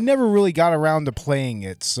 Yeah. I never really got around to playing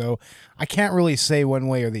it, so I can't really say one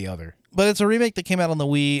way or the other. But it's a remake that came out on the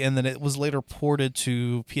Wii, and then it was later ported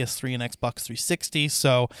to PS3 and Xbox 360.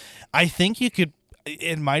 So I think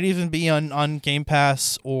it might even be on Game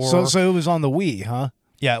Pass or. So it was on the Wii, huh?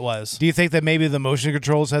 Yeah, it was. Do you think that maybe the motion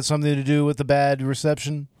controls had something to do with the bad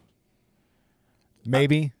reception?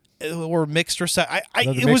 Maybe. Or mixed reception. The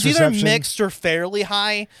It mixed was either reception? mixed or fairly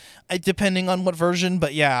high, depending on what version.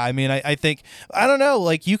 But yeah, I mean, I think, I don't know,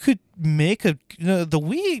 like you could make the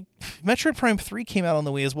Wii, Metroid Prime 3 came out on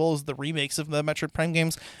the Wii as well as the remakes of the Metroid Prime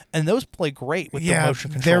games, and those play great with the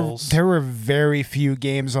motion controls. There were very few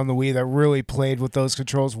games on the Wii that really played with those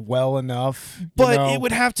controls well enough. But it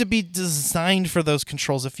would have to be designed for those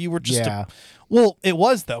controls if you were just well, it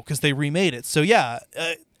was though, because they remade it. So yeah,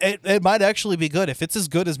 it might actually be good. If it's as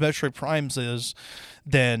good as Metroid Prime's is,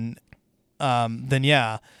 then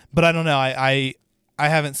yeah. But I don't know. I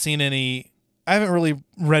haven't seen any. I haven't really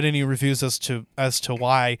read any reviews as to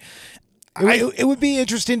why. It would be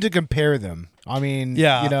interesting to compare them. I mean,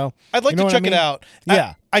 yeah, I'd like to check it out.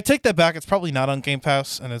 Yeah, I take that back. It's probably not on Game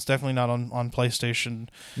Pass, and it's definitely not on PlayStation.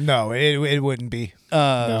 No, it wouldn't be.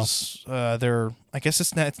 They're, I guess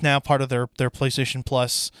it's now part of their PlayStation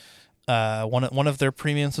Plus. One of their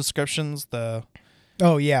premium subscriptions. The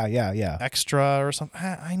Extra or something.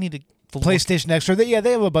 I need to PlayStation Extra. They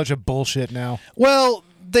have a bunch of bullshit now. Well,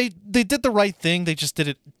 they did the right thing. They just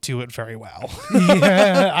didn't do it very well.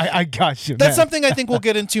 Yeah, I got you. That's something I think we'll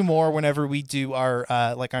get into more whenever we do our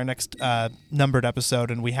our next numbered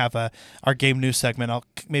episode, and we have our game news segment. I'll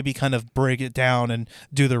maybe kind of break it down and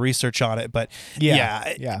do the research on it. But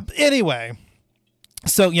yeah. Anyway.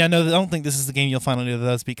 So yeah, no, I don't think this is the game you'll find on either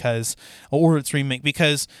of those or its remake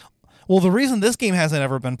because. Well, the reason this game hasn't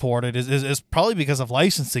ever been ported is probably because of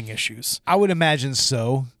licensing issues. I would imagine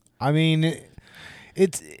so. I mean,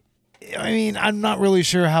 I'm not really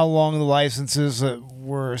sure how long the licenses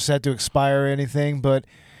were set to expire or anything, but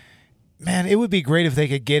man, it would be great if they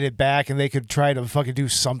could get it back and they could try to fucking do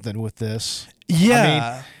something with this.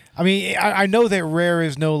 Yeah. I know that Rare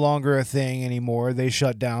is no longer a thing anymore. They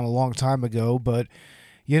shut down a long time ago, but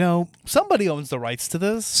somebody owns the rights to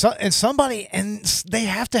this. And they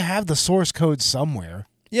have to have the source code somewhere.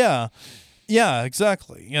 Yeah. Yeah,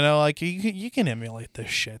 exactly. Like you can emulate this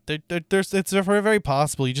shit. It's very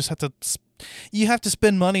possible. You just have to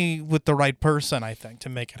spend money with the right person, I think, to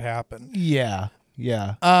make it happen. Yeah.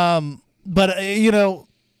 Yeah. But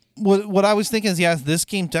what I was thinking is, this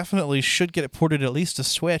game definitely should get it ported at least to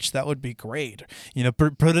Switch. That would be great.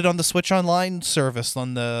 Put it on the Switch Online service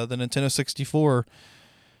on the Nintendo 64.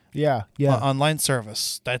 Yeah. Online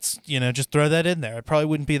service. That's, just throw that in there. It probably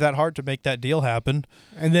wouldn't be that hard to make that deal happen.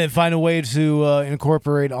 And then find a way to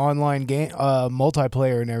incorporate online game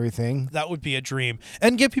multiplayer and everything. That would be a dream.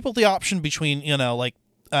 And give people the option between,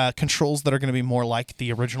 controls that are going to be more like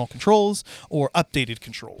the original controls or updated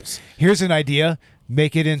controls. Here's an idea.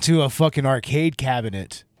 Make it into a fucking arcade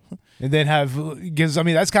cabinet. And then because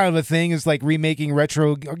that's kind of a thing, is like remaking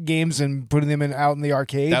retro games and putting them out in the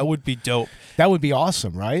arcade. That would be dope. That would be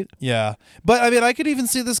awesome, right? Yeah. But I could even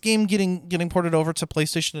see this game getting ported over to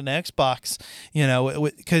PlayStation and Xbox,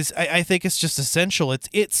 because I think it's just essential.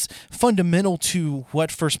 It's fundamental to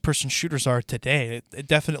what first-person shooters are today. It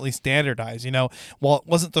definitely standardized, While it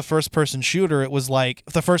wasn't the first-person shooter, it was like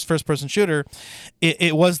the first-person shooter,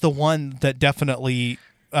 it was the one that definitely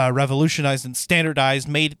revolutionized and standardized,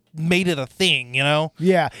 made it a thing,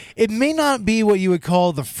 Yeah, it may not be what you would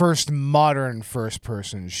call the first modern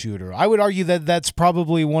first-person shooter. I would argue that that's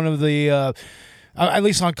probably one of the, at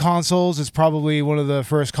least on consoles, it's probably one of the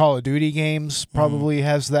first Call of Duty games. Probably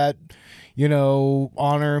has that,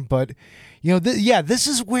 honor. But this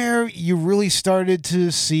is where you really started to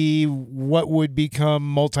see what would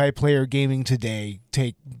become multiplayer gaming today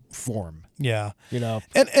take form. Yeah.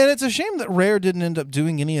 And it's a shame that Rare didn't end up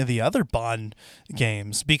doing any of the other Bond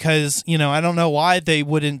games because, I don't know why they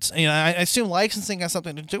wouldn't, I assume licensing has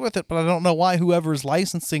something to do with it, but I don't know why whoever's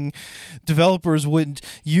licensing developers wouldn't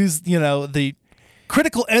use, the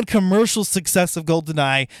critical and commercial success of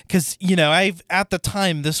GoldenEye because, at the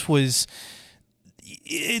time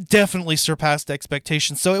it definitely surpassed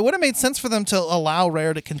expectations. So it would have made sense for them to allow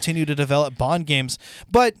Rare to continue to develop Bond games,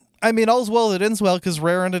 but all's well that ends well because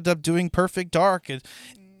Rare ended up doing Perfect Dark.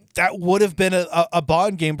 That would have been a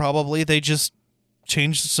Bond game probably. They just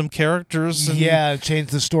changed some characters. And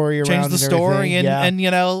changed the story around. Changed the story, and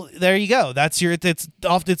there you go.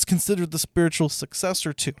 It's considered the spiritual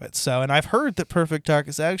successor to it. So, and I've heard that Perfect Dark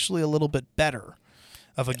is actually a little bit better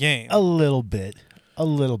of a game. A little bit.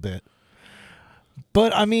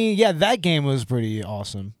 But that game was pretty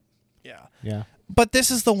awesome. Yeah. But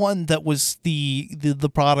this is the one that was the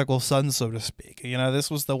prodigal son, so to speak.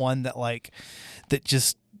 This was the one that that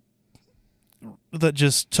just that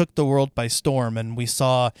just took the world by storm, and we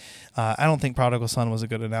saw. I don't think Prodigal Son was a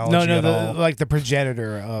good analogy. Like the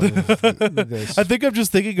progenitor of this. I think I'm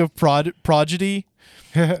just thinking of Prodigy.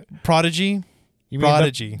 Prodigy. You mean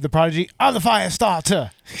Prodigy. The Prodigy on the fire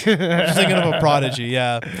starter. I'm just thinking of a Prodigy.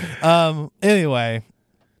 Yeah. Anyway,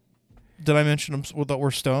 did I mention that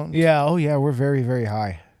we're stoned? Yeah. Oh yeah. We're very, very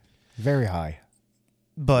high. Very high.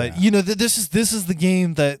 But this is the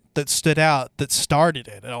game that stood out, that started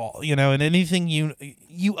it all. And anything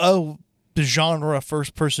you owe the genre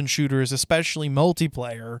first person shooters, especially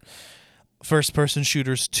multiplayer first person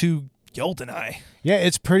shooters, to GoldenEye. Yeah,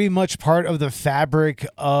 it's pretty much part of the fabric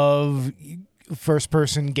of first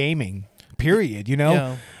person gaming. Period.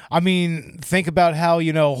 Yeah. I mean, think about how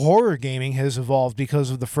horror gaming has evolved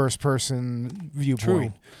because of the first person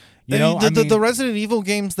viewpoint. True. The Resident Evil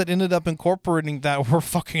games that ended up incorporating that were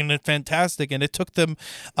fucking fantastic, and it took them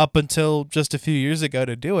up until just a few years ago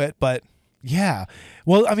to do it, but... Yeah.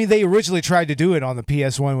 Well, I mean, they originally tried to do it on the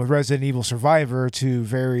PS1 with Resident Evil Survivor to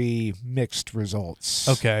very mixed results.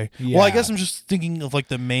 Okay. Yeah. Well, I guess I'm just thinking of like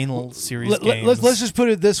the main series games. Let's just put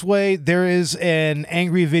it this way. There is an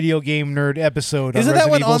Angry Video Game Nerd episode Isn't on that Resident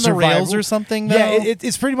one Evil on the Survival. rails or something, though? Yeah,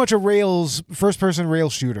 it's pretty much a first-person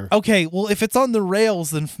rails shooter. Okay, well, if it's on the rails,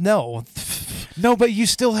 then no. No, but you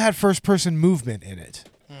still had first-person movement in it.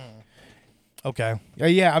 Okay.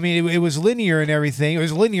 Yeah, I mean, it was linear and everything. It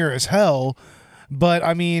was linear as hell, but,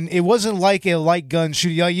 I mean, it wasn't like a light gun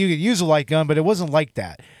shooting. You could use a light gun, but it wasn't like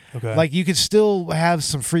that. Okay. Like, you could still have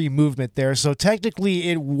some free movement there. So, technically,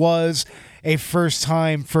 it was a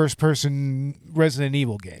first-time, first-person Resident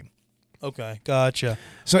Evil game. Okay, gotcha.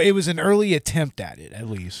 So, it was an early attempt at it, at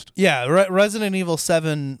least. Yeah, Resident Evil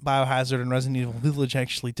 7, Biohazard, and Resident Evil Village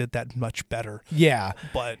actually did that much better. Yeah.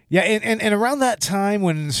 But yeah, and around that time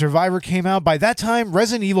when Survivor came out, by that time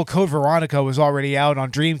Resident Evil Code Veronica was already out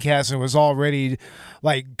on Dreamcast and was already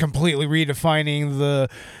like completely redefining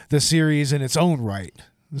the series in its own right.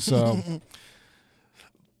 So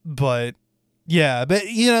but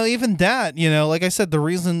even that, like I said, the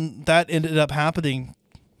reason that ended up happening,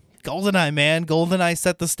 GoldenEye, man. GoldenEye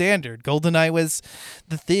set the standard. GoldenEye was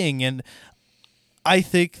the thing. And I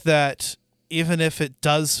think that even if it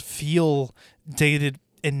does feel dated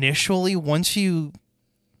initially, once you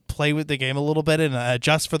play with the game a little bit and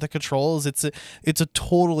adjust for the controls, it's a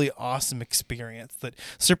totally awesome experience that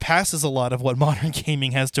surpasses a lot of what modern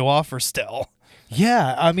gaming has to offer still.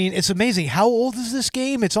 yeah, I mean, it's amazing. How old is this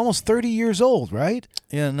game? It's almost 30 years old, right?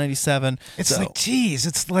 Yeah, 97. It's like, geez,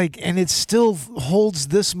 it's like, and it still holds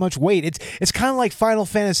this much weight. It's kind of like Final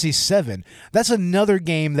Fantasy VII. That's another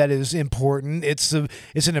game that is important. It's an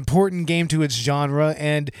important game to its genre,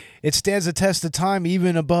 and it stands the test of time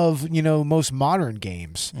even above, most modern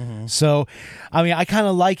games. Mm-hmm. So, I mean, I kind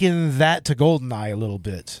of liken that to GoldenEye a little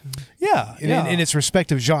bit. Yeah, in its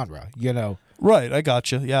respective genre, Right, I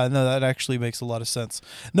gotcha. Yeah, no, that actually makes a lot of sense.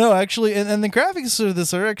 No, actually, and the graphics of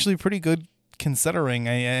this are actually pretty good considering.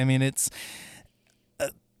 I mean, it's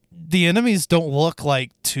the enemies don't look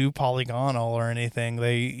like too polygonal or anything.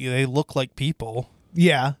 They look like people.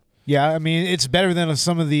 Yeah. Yeah, I mean, it's better than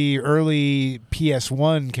some of the early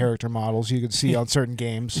PS1 character models you could see on certain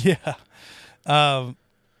games. Yeah.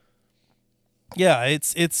 Yeah,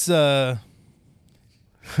 it's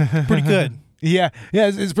pretty good. Yeah,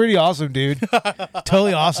 it's pretty awesome, dude.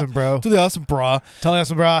 Totally awesome, bro. Totally awesome, brah. Totally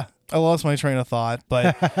awesome, brah. I lost my train of thought,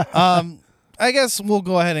 but I guess we'll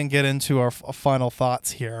go ahead and get into our final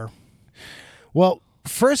thoughts here. Well,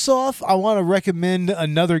 first off, I want to recommend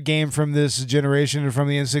another game from this generation and from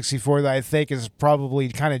the N64 that I think is probably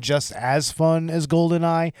kind of just as fun as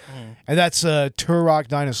GoldenEye, and that's Turok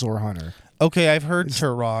Dinosaur Hunter. Okay, I've heard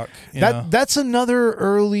Turok. That's another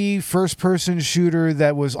early first-person shooter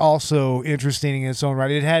that was also interesting in its own right.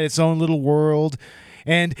 It had its own little world,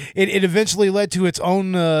 and it eventually led to its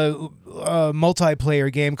own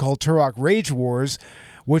multiplayer game called Turok Rage Wars,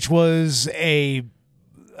 which was a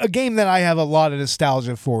game that I have a lot of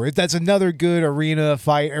nostalgia for. That's another good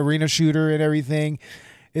arena shooter and everything.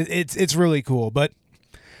 It's really cool, but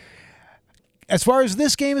as far as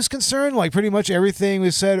this game is concerned, like pretty much everything we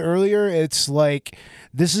said earlier, it's like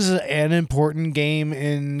this is an important game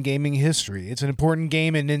in gaming history. It's an important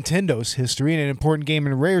game in Nintendo's history and an important game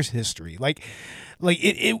in Rare's history. Like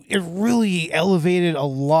it really elevated a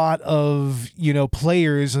lot of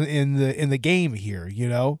players in the game here.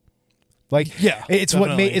 Like yeah, it's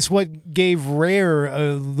definitely. what gave Rare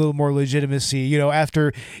a little more legitimacy.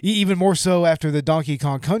 After even more so after the Donkey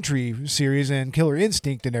Kong Country series and Killer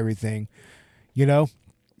Instinct and everything.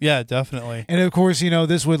 Yeah, definitely. And of course,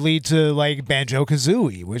 this would lead to like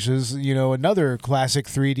Banjo-Kazooie, which is, another classic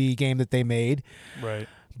 3D game that they made. Right.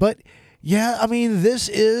 But Yeah, I mean, this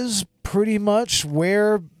is pretty much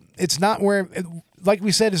where it's not where, like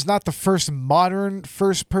we said, it's not the first modern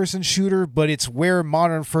first-person shooter, but it's where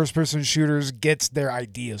modern first-person shooters gets their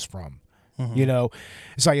ideas from. You know,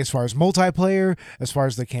 it's like as far as multiplayer, as far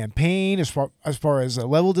as the campaign, as far as the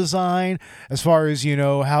level design, as far as, you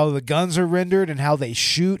know, how the guns are rendered and how they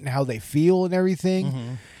shoot and how they feel and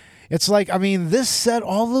everything. It's like, I mean, this set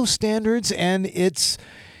all those standards, and it's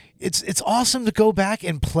awesome to go back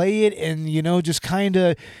and play it, and, you know, just kind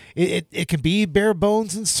of it can be bare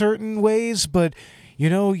bones in certain ways, but, you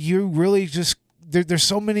know, you really just there's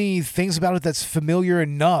so many things about it that's familiar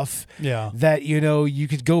enough that, you know, you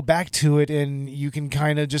could go back to it and you can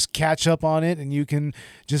kind of just catch up on it, and you can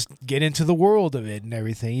just get into the world of it and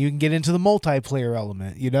everything. You can get into the multiplayer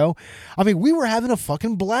element, you know? I mean, we were having a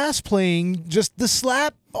fucking blast playing just the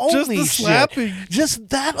slap only Just the slapping. shit. Just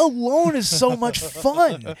that alone is so much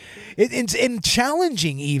fun. It's and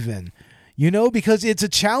challenging even. You know, because it's a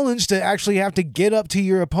challenge to actually have to get up to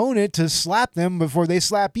your opponent to slap them before they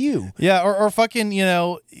slap you. Yeah, or fucking, you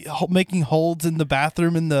know, making holds in the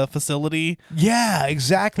bathroom in the facility. Yeah,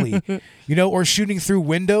 exactly. You know, or shooting through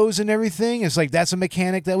windows and everything. It's like that's a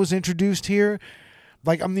mechanic that was introduced here.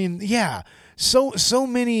 Like, I mean, yeah. So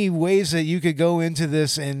many ways that you could go into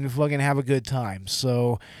this and fucking have a good time.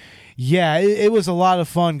 So, yeah, it was a lot of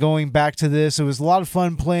fun going back to this. It was a lot of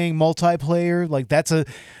fun playing multiplayer. Like, that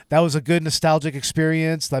was a good nostalgic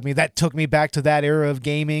experience. I mean, that took me back to that era of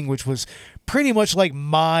gaming, which was pretty much like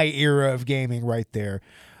my era of gaming right there.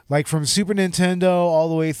 Like from Super Nintendo all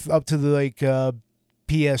the way up to the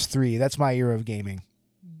PS3. That's my era of gaming.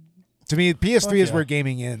 To me, PS3 is where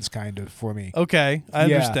gaming ends, kind of, for me. Okay, I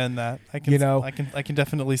understand that. I can, You know? I can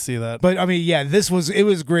definitely see that. But I mean, yeah, it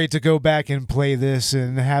was great to go back and play this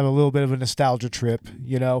and have a little bit of a nostalgia trip,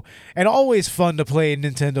 you know, and always fun to play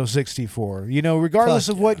Nintendo 64. You know, regardless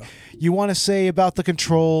of what you want to say about the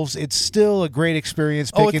controls, it's still a great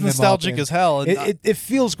experience picking them up. It's nostalgic as hell. And It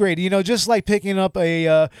feels great, you know, just like picking up a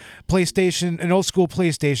an old school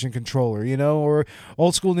PlayStation controller, you know, or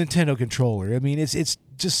old school Nintendo controller. I mean, it's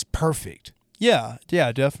just perfect. Yeah,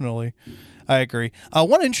 definitely. I agree.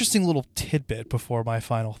 One interesting little tidbit before my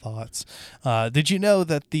final thoughts. Did you know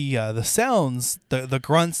that the sounds, the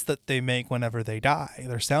grunts that they make whenever they die,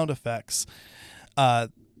 their sound effects,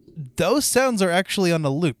 those sounds are actually on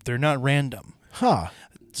a loop. They're not random. Huh.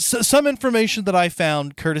 So, some information that I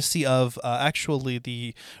found courtesy of actually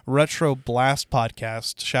the Retro Blast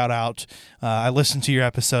podcast. Shout out. I listened to your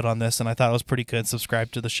episode on this and I thought it was pretty good.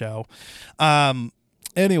 Subscribe to the show.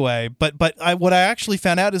 Anyway, but what I actually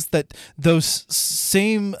found out is that those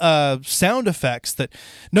same sound effects, that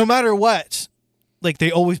no matter what, like,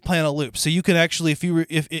 they always play on a loop. So you can actually, if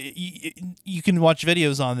you can watch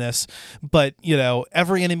videos on this, but, you know,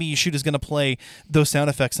 every enemy you shoot is going to play those sound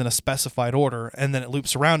effects in a specified order, and then it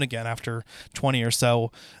loops around again after 20 or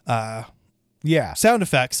so sound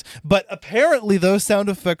effects. But apparently those sound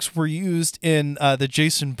effects were used in the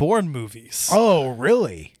Jason Bourne movies. Oh,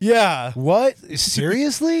 really? Yeah. What?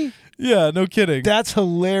 Seriously? Yeah, no kidding. That's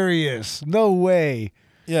hilarious. No way.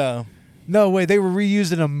 Yeah. No way. They were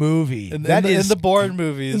reused in a movie. In the Bourne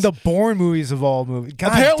movies. In the Bourne movies of all movies.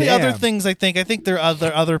 God Apparently damn. other things, I think there are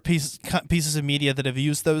other pieces of media that have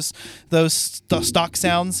used those stock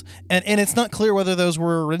sounds, and it's not clear whether those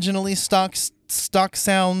were originally stock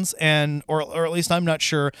sounds, or at least I'm not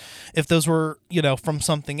sure if those were, you know, from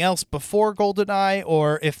something else before GoldenEye,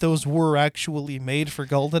 or if those were actually made for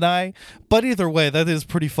GoldenEye. But either way, that is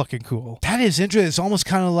pretty fucking cool. That is interesting. It's almost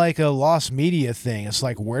kind of like a lost media thing. It's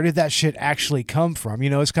like, where did that shit actually come from? You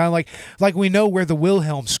know, it's kind of like we know where the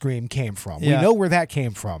Wilhelm scream came from. Yeah. We know where that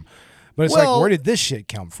came from. But it's Well, like, where did this shit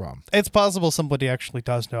come from? It's possible somebody actually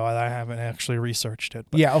does know. I haven't actually researched it.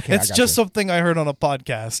 But Yeah, okay, I it's got just you. something I heard on a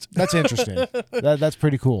podcast. That's interesting. That's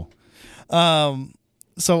pretty cool.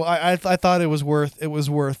 So I thought it was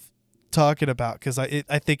worth talking about, because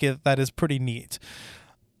I think that is pretty neat.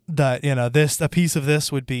 That, you know, a piece of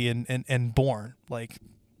this would be in Bourne, like.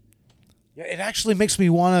 Yeah, it actually makes me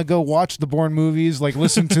want to go watch the Bourne movies, like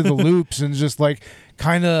listen to the loops and just like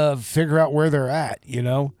kind of figure out where they're at, you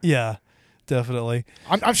know? Yeah, definitely.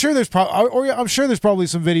 I'm sure there's I'm sure there's probably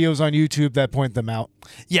some videos on YouTube that point them out.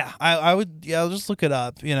 Yeah, I would. Yeah, I'll just look it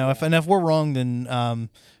up. You know, if we're wrong, then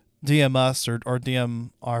DM us or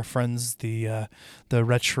DM our friends, the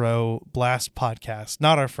Retro Blast podcast.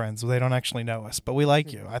 Not our friends; they don't actually know us, but we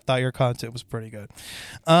like you. I thought your content was pretty good.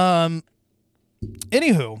 Anywho.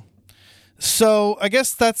 So I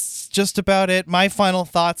guess that's just about it. My final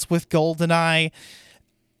thoughts with GoldenEye.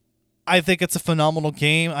 I think it's a phenomenal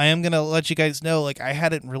game. I am going to let you guys know, like, I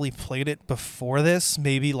hadn't really played it before this,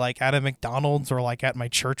 maybe like at a McDonald's or like at my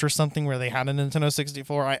church or something where they had a Nintendo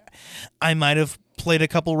 64. I might have played a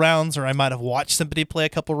couple rounds, or I might have watched somebody play a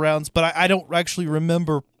couple rounds, but I don't actually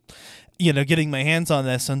remember, getting my hands on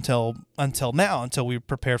this until now, until we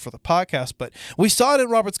prepared for the podcast. But we saw it in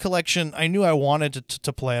Robert's collection. I knew I wanted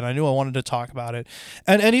to play it. I knew I wanted to talk about it.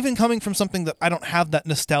 And even coming from something that I don't have that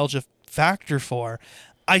nostalgia factor for,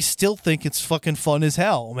 I still think it's fucking fun as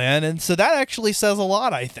hell, man. And so that actually says a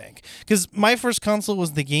lot, I think. Because my first console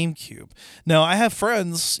was the GameCube. Now, I have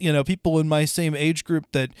friends, people in my same age group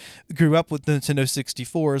that grew up with Nintendo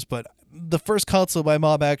 64s, but the first console my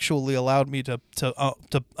mom actually allowed me to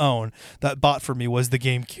own, that bought for me, was the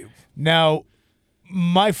GameCube. Now,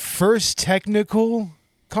 my first technical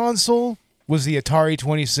console was the Atari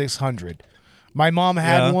 2600. My mom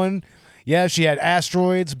had one. Yeah, she had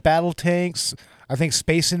Asteroids, Battle Tanks, I think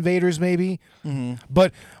Space Invaders maybe. Mm-hmm.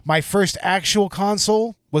 But my first actual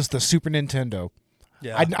console was the Super Nintendo.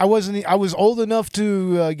 Yeah. I was old enough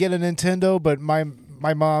to get a Nintendo, but my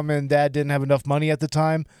mom and dad didn't have enough money at the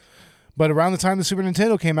time. But around the time the Super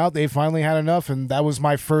Nintendo came out, they finally had enough, and that was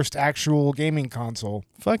my first actual gaming console.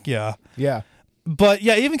 Fuck yeah. Yeah. But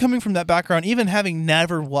yeah, even coming from that background, even having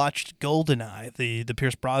never watched GoldenEye, the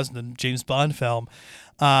Pierce Brosnan James Bond film,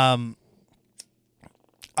 I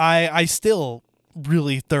still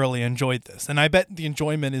really thoroughly enjoyed this. And I bet the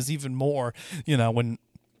enjoyment is even more, when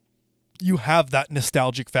you have that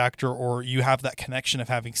nostalgic factor, or you have that connection of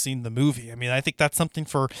having seen the movie. I mean, I think that's something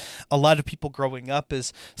for a lot of people growing up,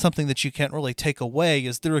 is something that you can't really take away,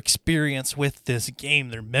 is their experience with this game,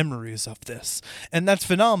 their memories of this. And that's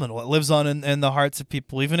phenomenal. It lives on in the hearts of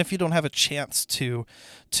people. Even if you don't have a chance to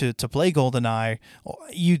play GoldenEye,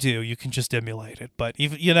 you do. You can just emulate it. But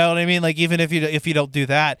even, you know what I mean? Like, even if you don't do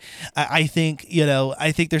that, I think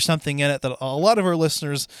there's something in it that a lot of our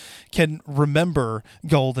listeners can remember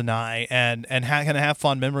GoldenEye and kind of have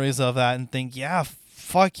fond memories of that, and think, yeah,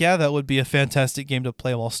 fuck yeah, that would be a fantastic game to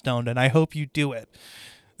play while stoned, and I hope you do it.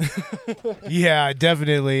 Yeah,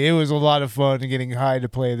 definitely. It was a lot of fun getting high to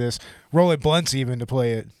play this. Rolling blunts even to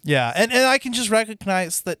play it. Yeah, and I can just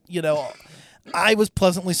recognize that, I was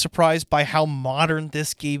pleasantly surprised by how modern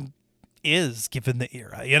this game is, given the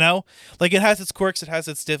era, like, it has its quirks, it has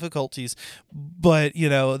its difficulties, but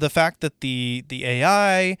the fact that the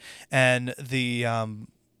AI and the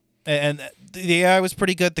AI was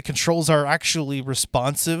pretty good. The controls are actually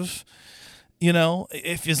responsive.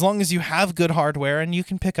 If as long as you have good hardware, and you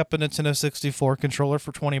can pick up a Nintendo 64 controller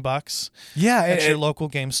for $20, at your local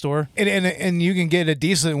game store, and you can get a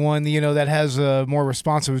decent one, that has a more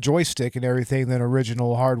responsive joystick and everything than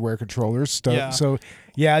original hardware controllers. So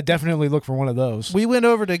yeah, definitely look for one of those. We went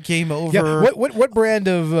over to Game Over. Yeah, what brand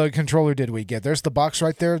of controller did we get? There's the box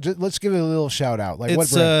right there. Let's give it a little shout out. Like,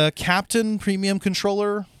 it's a Captain Premium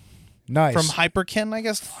controller. Nice. From Hyperkin, I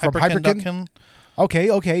guess. From Hyperkin?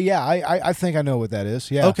 Okay, yeah, I think I know what that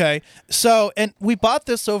is. Yeah. Okay, so, and we bought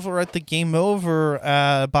this over at the Game Over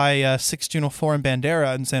by 1604 in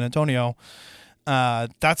Bandera in San Antonio.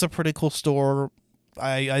 That's a pretty cool store.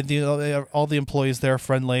 I do, all the employees there are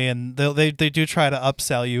friendly, and they do try to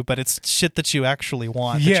upsell you, but it's shit that you actually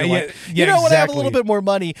want. Yeah, want to have a little bit more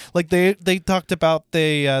money. Like, they talked about,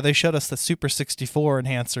 they showed us the Super 64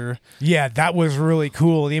 enhancer. Yeah, that was really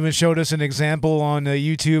cool. They even showed us an example on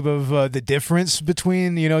YouTube of the difference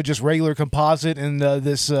between just regular composite and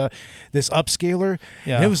this upscaler.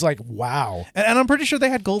 Yeah, and it was like, wow. And I'm pretty sure they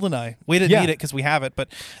had GoldenEye. We didn't need it because we have it,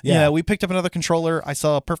 but we picked up another controller. I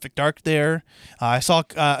saw Perfect Dark there. I saw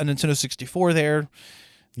a Nintendo 64 there.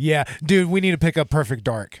 Yeah, dude, we need to pick up Perfect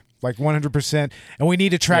Dark, like 100%, and we need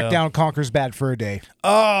to track down Conker's Bad Fur Day.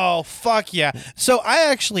 Oh, fuck yeah. So I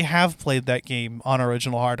actually have played that game on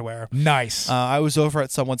original hardware. Nice. I was over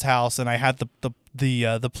at someone's house, and I had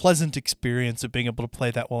the pleasant experience of being able to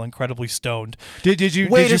play that while incredibly stoned. Did you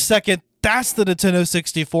wait a second? That's the Nintendo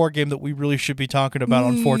 64 game that we really should be talking about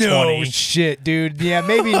on 420. No shit, dude. Yeah,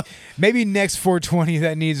 maybe next 420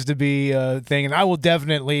 that needs to be a thing, and I will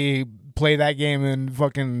definitely play that game and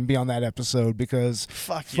fucking be on that episode, because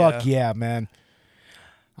fuck yeah, man.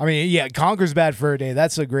 I mean, yeah, Conker's Bad Fur Day.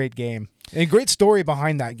 That's a great game. And great story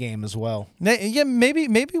behind that game as well. Yeah,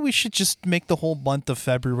 maybe we should just make the whole month of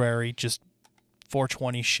February just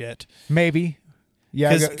 420 shit. Maybe.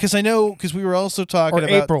 Yeah, because I know, because we were also talking about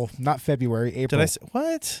April, not February. April. Did I say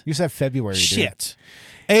what? You said February. Shit.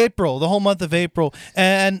 Dude. April, the whole month of April,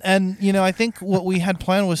 and I think what we had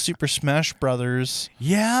planned was Super Smash Brothers.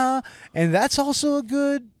 Yeah, and that's also a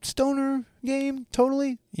good stoner game.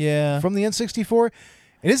 Totally. Yeah. From the N64.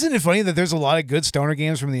 And isn't it funny that there's a lot of good stoner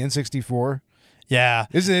games from the N64? Yeah.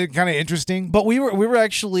 Isn't it kind of interesting? But we were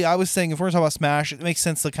actually, I was saying, if we're talking about Smash, it makes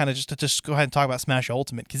sense to kind of just go ahead and talk about Smash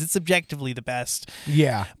Ultimate because it's objectively the best.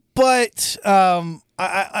 Yeah. But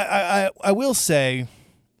I will say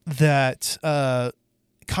that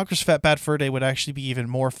Conker's Fat Bad Fur Day would actually be even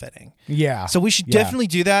more fitting. Yeah. So we should definitely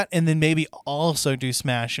do that, and then maybe also do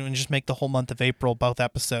Smash and just make the whole month of April both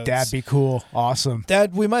episodes. That'd be cool. Awesome.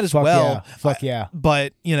 That we might as Fuck well. yeah. Fuck yeah.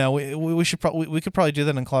 But we should probably we could probably do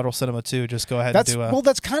that in Collateral Cinema too. Just go ahead That's and do a. well.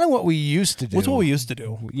 That's kind of what we used to do. What's what we used to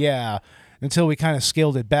do? Yeah. Until we kind of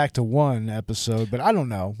scaled it back to one episode, but I don't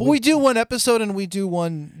know. But we do one episode and we do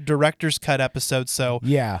one director's cut episode. So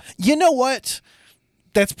Yeah. you know what?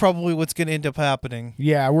 That's probably what's going to end up happening.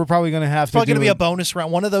 Yeah, we're probably going to have to Probably going to do be a it- bonus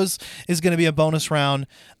round. One of those is going to be a bonus round.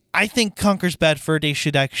 I think Conker's Bad Fur Day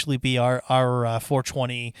should actually be our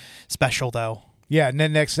 420 special, though. Yeah, and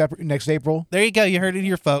then next April. There you go. You heard it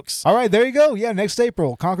here, folks. All right, there you go. Yeah, next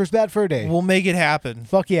April. Conker's Bad Fur Day. We'll make it happen.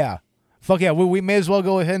 Fuck yeah. Fuck yeah. We may as well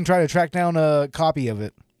go ahead and try to track down a copy of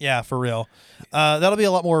it. Yeah, for real. That'll be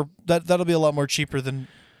a lot more. That'll be a lot more cheaper than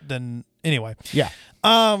anyway. Yeah.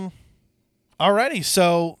 Alrighty.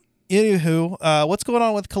 So, anywho, what's going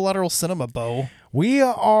on with Collateral Cinema, Bo? We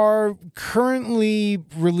are currently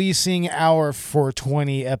releasing our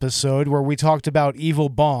 420 episode where we talked about Evil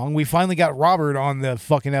Bong. We finally got Robert on the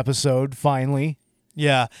fucking episode, finally.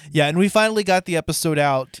 Yeah, and we finally got the episode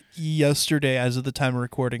out yesterday as of the time of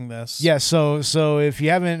recording this. Yeah, so if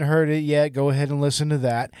you haven't heard it yet, go ahead and listen to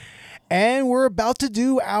that. And we're about to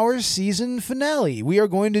do our season finale. We are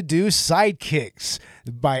going to do Sidekicks,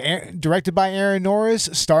 directed by Aaron Norris,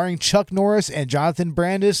 starring Chuck Norris and Jonathan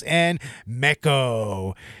Brandis and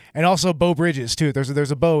Meko. And also Bo Bridges, too.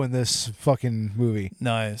 There's a Bo in this fucking movie.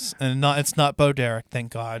 Nice. And it's not Bo Derek,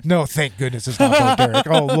 thank God. No, thank goodness it's not Bo Derek.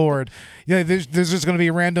 Oh, Lord. Yeah, there's just going to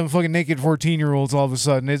be random fucking naked 14-year-olds all of a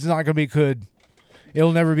sudden. It's not going to be good.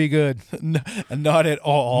 It'll never be good. Not at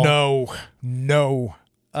all. No.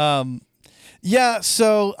 Yeah,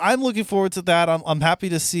 so I'm looking forward to that. I'm happy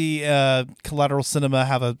to see Collateral Cinema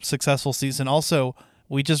have a successful season. Also,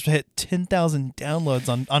 we just hit 10,000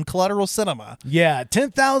 downloads on Collateral Cinema. Yeah,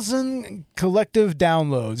 10,000 collective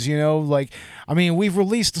downloads, we've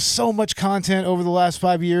released so much content over the last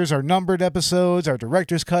 5 years, our numbered episodes, our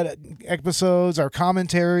director's cut episodes, our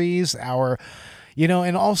commentaries, our,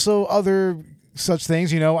 and also other such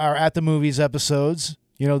things, our At the Movies episodes,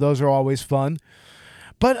 those are always fun.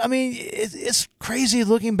 But, it's crazy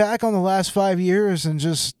looking back on the last 5 years and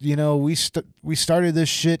just, we started this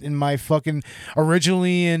shit in my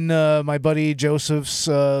originally in my buddy Joseph's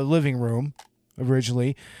living room,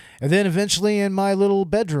 originally. And then eventually in my little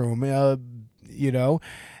bedroom, and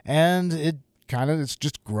it's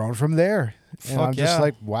just grown from there. And I'm just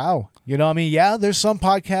like, wow. There's some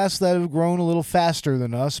podcasts that have grown a little faster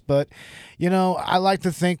than us, but, I like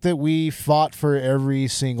to think that we fought for every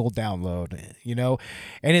single download, and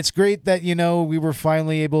it's great that, we were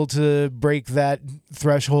finally able to break that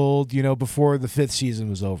threshold, before the 5th season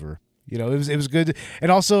was over. It was good.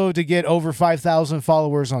 And also to get over 5,000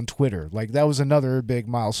 followers on Twitter. Like, that was another big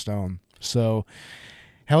milestone. So,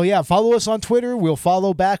 hell yeah, follow us on Twitter. We'll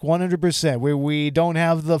follow back 100%. Where we don't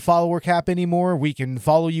have the follower cap anymore, we can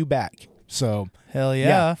follow you back. So, hell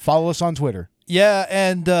yeah. Follow us on Twitter. Yeah,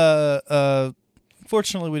 and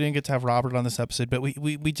fortunately we didn't get to have Robert on this episode, but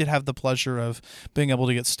we did have the pleasure of being able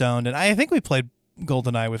to get stoned, and I think we played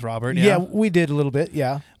GoldenEye with Robert. Yeah, we did a little bit,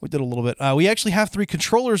 yeah. We did a little bit. We actually have 3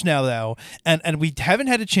 controllers now, though, and we haven't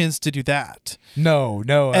had a chance to do that. No.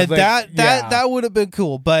 And that would have been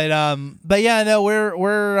cool, but yeah, no,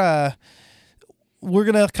 we're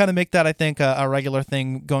gonna kind of make that, I think, a regular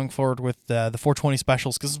thing going forward with the 420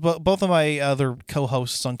 specials, because both of my other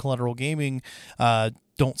co-hosts on Collateral Gaming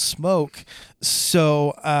don't smoke,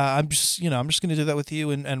 so I'm just gonna do that with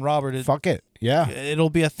you and Robert. Fuck it, yeah,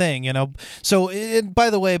 it'll be a thing, So,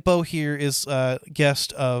 by the way, Bo here is a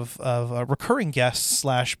guest of a recurring guest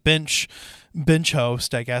 / bench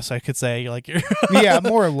host, I guess I could say, like. Yeah,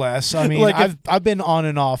 more or less. I mean, like I've been on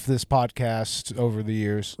and off this podcast over the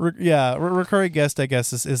years. Recurring guest, I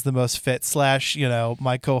guess, is the most fit /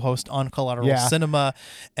 my co-host on Collateral Cinema,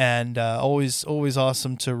 and always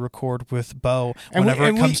awesome to record with Bo whenever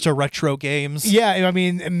it comes to retro games. Yeah,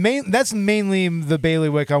 that's mainly the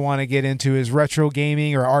bailiwick I want to get into is retro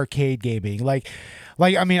gaming or arcade gaming. I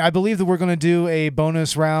believe that we're going to do a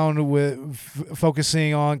bonus round with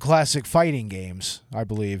focusing on classic fighting games, I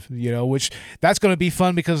believe, which that's going to be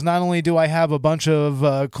fun because not only do I have a bunch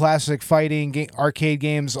of classic fighting arcade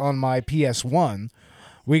games on my PS1,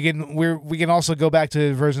 we can also go back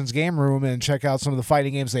to Version's Game Room and check out some of the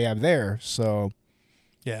fighting games they have there. So,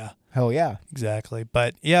 yeah. Hell yeah. Exactly.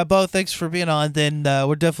 But yeah, Bo, thanks for being on. Then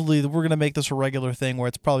we're going to make this a regular thing where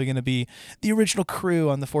it's probably going to be the original crew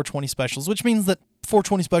on the 420 specials, which means that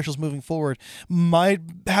 420 specials moving forward might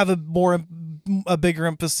have a bigger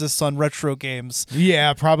emphasis on retro games.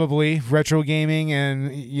 Yeah, probably retro gaming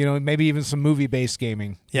and, maybe even some movie-based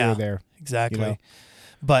gaming here or there. Exactly.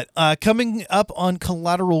 But coming up on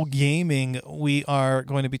Collateral Gaming, we are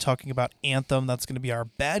going to be talking about Anthem. That's going to be our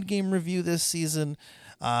bad game review this season.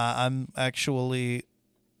 I'm actually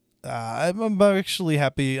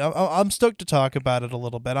happy. I'm stoked to talk about it a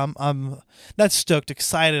little bit. I'm not stoked.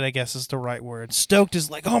 Excited, I guess, is the right word. Stoked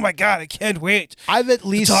is like, oh my god, I can't wait. I've at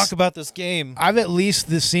least to talk about this game. I've at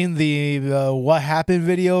least seen the What Happened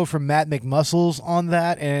video from Matt McMuscles on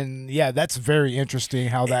that, and yeah, that's very interesting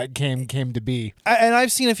how that came to be. And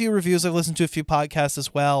I've seen a few reviews. I've listened to a few podcasts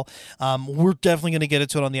as well. We're definitely going to get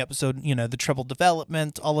into it on the episode. The troubled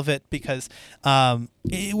development, all of it, because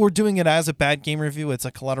we're doing it as a bad game review. It's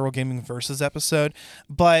a Collateral Gaming Versus episode,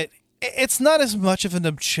 but it's not as much of an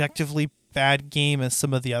objectively bad game as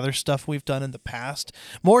some of the other stuff we've done in the past.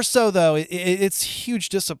 More so, though, it's huge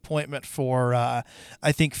disappointment for I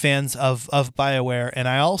think fans of BioWare, and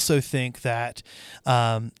I also think that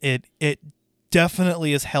it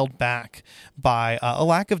definitely is held back by a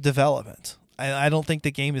lack of development. I don't think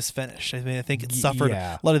the game is finished. I mean, I think it suffered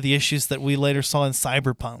a lot of the issues that we later saw in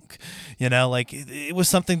Cyberpunk. It was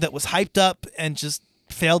something that was hyped up and just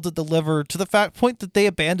failed to deliver to the point that they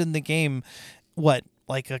abandoned the game.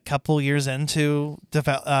 Like a couple years into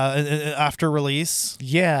after release?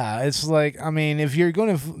 Yeah, it's like, I mean, if you're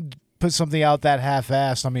going to put something out that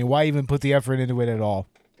half-assed, I mean, why even put the effort into it at all?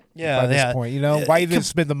 Yeah, by this point, why even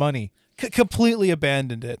spend the money? Completely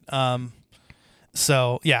abandoned it.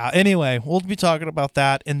 So, yeah, anyway, we'll be talking about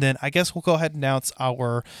that, and then I guess we'll go ahead and announce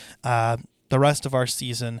our the rest of our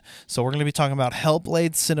season. So we're going to be talking about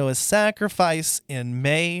Hellblade: Senua's Sacrifice in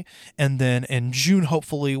May, and then in June,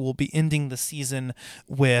 hopefully, we'll be ending the season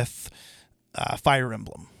with Fire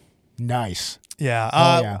Emblem. Nice.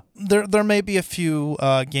 Yeah. There may be a few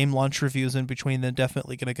game launch reviews in between. They're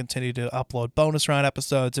definitely going to continue to upload bonus round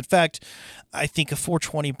episodes. In fact, I think a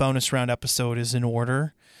 420 bonus round episode is in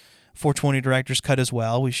order. 420 Director's Cut as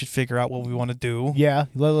well. We should figure out what we want to do. Yeah,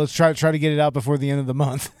 let's try to get it out before the end of the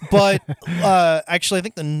month. But actually, I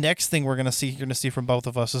think the next thing you're going to see from both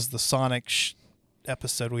of us is the Sonic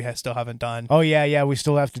episode we still haven't done. Oh yeah, we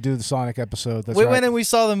still have to do the Sonic episode. That's we right. went and we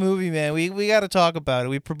saw the movie, man. We got to talk about it.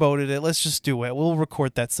 We promoted it. Let's just do it. We'll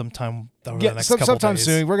record that sometime over the next couple sometime days.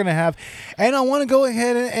 soon. We're gonna have, and I want to go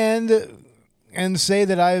ahead and say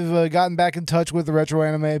that I've gotten back in touch with the Retro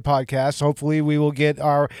Anime Podcast. Hopefully, we will get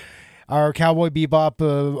our Cowboy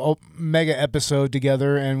Bebop mega episode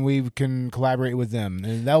together, and we can collaborate with them,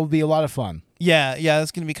 and that will be a lot of fun. Yeah,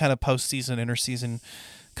 it's going to be kind of post-season, inter-season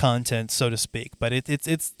content, so to speak. But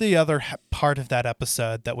it's the other part of that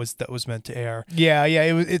episode that was meant to air. Yeah,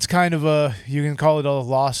 it's kind of you can call it a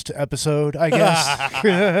lost episode, I guess.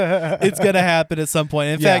 It's going to happen at some point.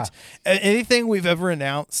 In fact, anything we've ever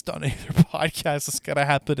announced on either podcast is going to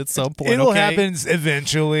happen at some point. It'll happen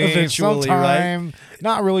eventually, sometime. Right?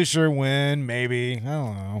 Not really sure when, maybe. I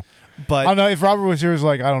don't know. But I don't know. If Robert was here, it's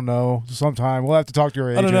like, I don't know. Sometime. We'll have to talk to your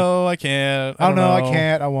agent. I don't know. I can't. I don't know. I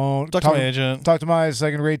can't. I won't. Talk to my agent. Talk to my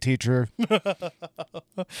second-grade teacher.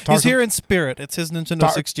 He's here in spirit. It's his Nintendo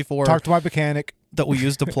 64. Talk to my mechanic. That we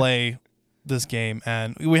used to play this game,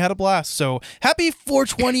 and we had a blast. So happy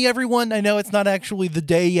 420, everyone. I know it's not actually the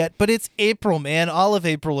day yet, but it's April, man. All of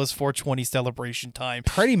April is 420 celebration time.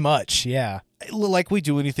 Pretty much, yeah. Like we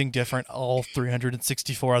do anything different all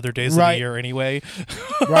 364 other days of the year anyway.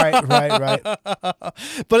 Right.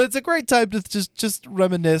 But it's a great time to just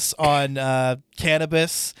reminisce on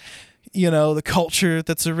cannabis, the culture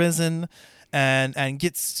that's arisen, and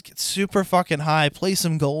get super fucking high. Play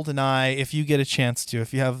some GoldenEye if you get a chance to.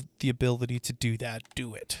 If you have the ability to do that,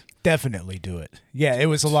 do it. Definitely do it. Yeah, it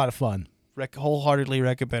was a lot of fun. Wholeheartedly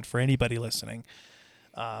recommend for anybody listening.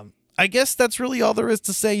 I guess that's really all there is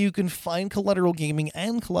to say. You can find Collateral Gaming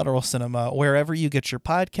and Collateral Cinema wherever you get your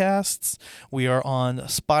podcasts. We are on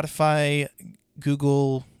Spotify,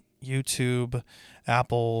 Google, YouTube,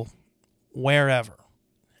 Apple, wherever.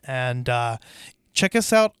 And check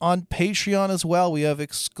us out on Patreon as well. We have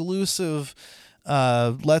exclusive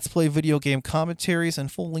Let's Play video game commentaries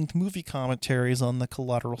and full-length movie commentaries on the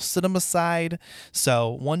Collateral Cinema side.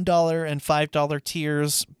 So $1 and $5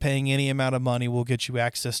 tiers, paying any amount of money will get you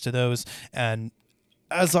access to those. And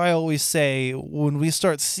as I always say, when we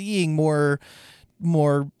start seeing more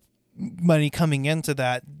money coming into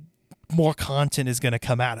that, more content is going to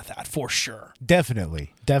come out of that for sure.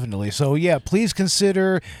 Definitely. So yeah, please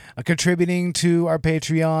consider contributing to our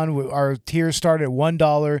Patreon. Our tiers start at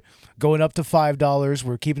 $1, going up to $5.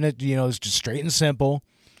 We're keeping it, it's just straight and simple.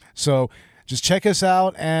 So just check us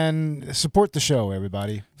out and support the show,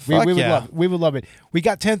 everybody. We would love it. We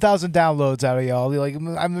got 10,000 downloads out of y'all. Like,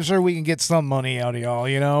 I'm sure we can get some money out of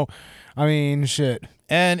y'all. I mean, shit.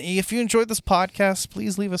 And if you enjoyed this podcast,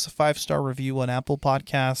 please leave us a 5-star review on Apple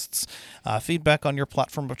Podcasts, feedback on your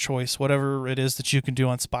platform of choice, whatever it is that you can do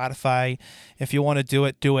on Spotify. If you want to do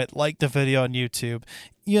it. Like the video on YouTube.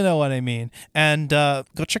 You know what I mean. And go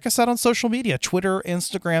check us out on social media, Twitter,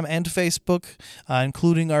 Instagram, and Facebook,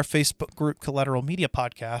 including our Facebook group, Collateral Media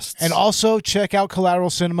Podcasts. And also check out Collateral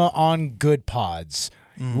Cinema on Good Pods.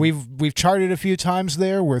 We've charted a few times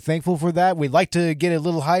there. We're thankful for that. We'd like to get a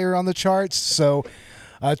little higher on the charts, so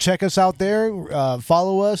check us out there.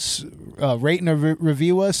 Follow us, rate and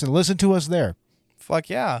review us, and listen to us there.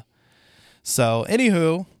 Fuck yeah. So,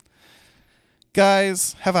 anywho,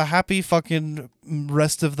 guys, have a happy fucking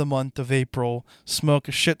rest of the month of April. Smoke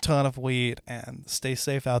a shit ton of weed and stay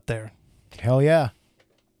safe out there. Hell yeah.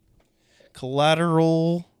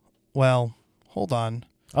 Collateral. Well, hold on.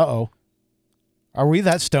 Uh-oh. Are we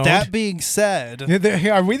that stoned? That being said,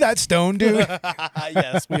 are we that stoned, dude?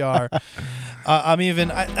 yes, we are. I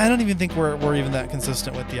don't even think we're even that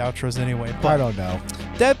consistent with the outros anyway. But I don't know.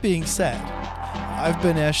 That being said, I've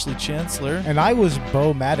been Ashley Chancellor. And I was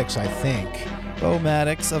Bo Maddox, I think. Bo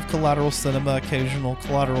Maddox of Collateral Cinema, occasional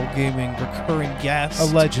Collateral Gaming, recurring guest.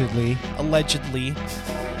 Allegedly.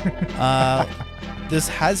 This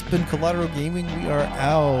has been Collateral Gaming. We are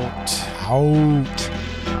out.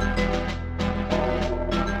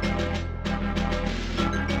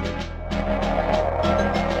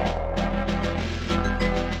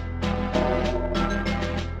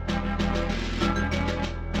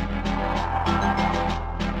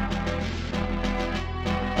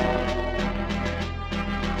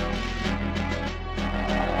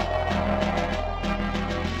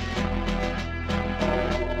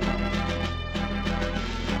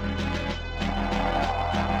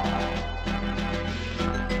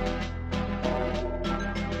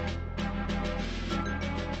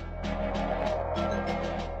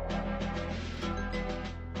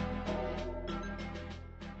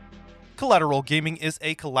 Collateral Gaming is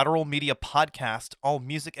a Collateral Media podcast. All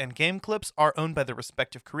music and game clips are owned by their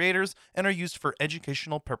respective creators and are used for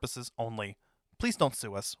educational purposes only. Please don't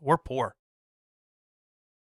sue us. We're poor.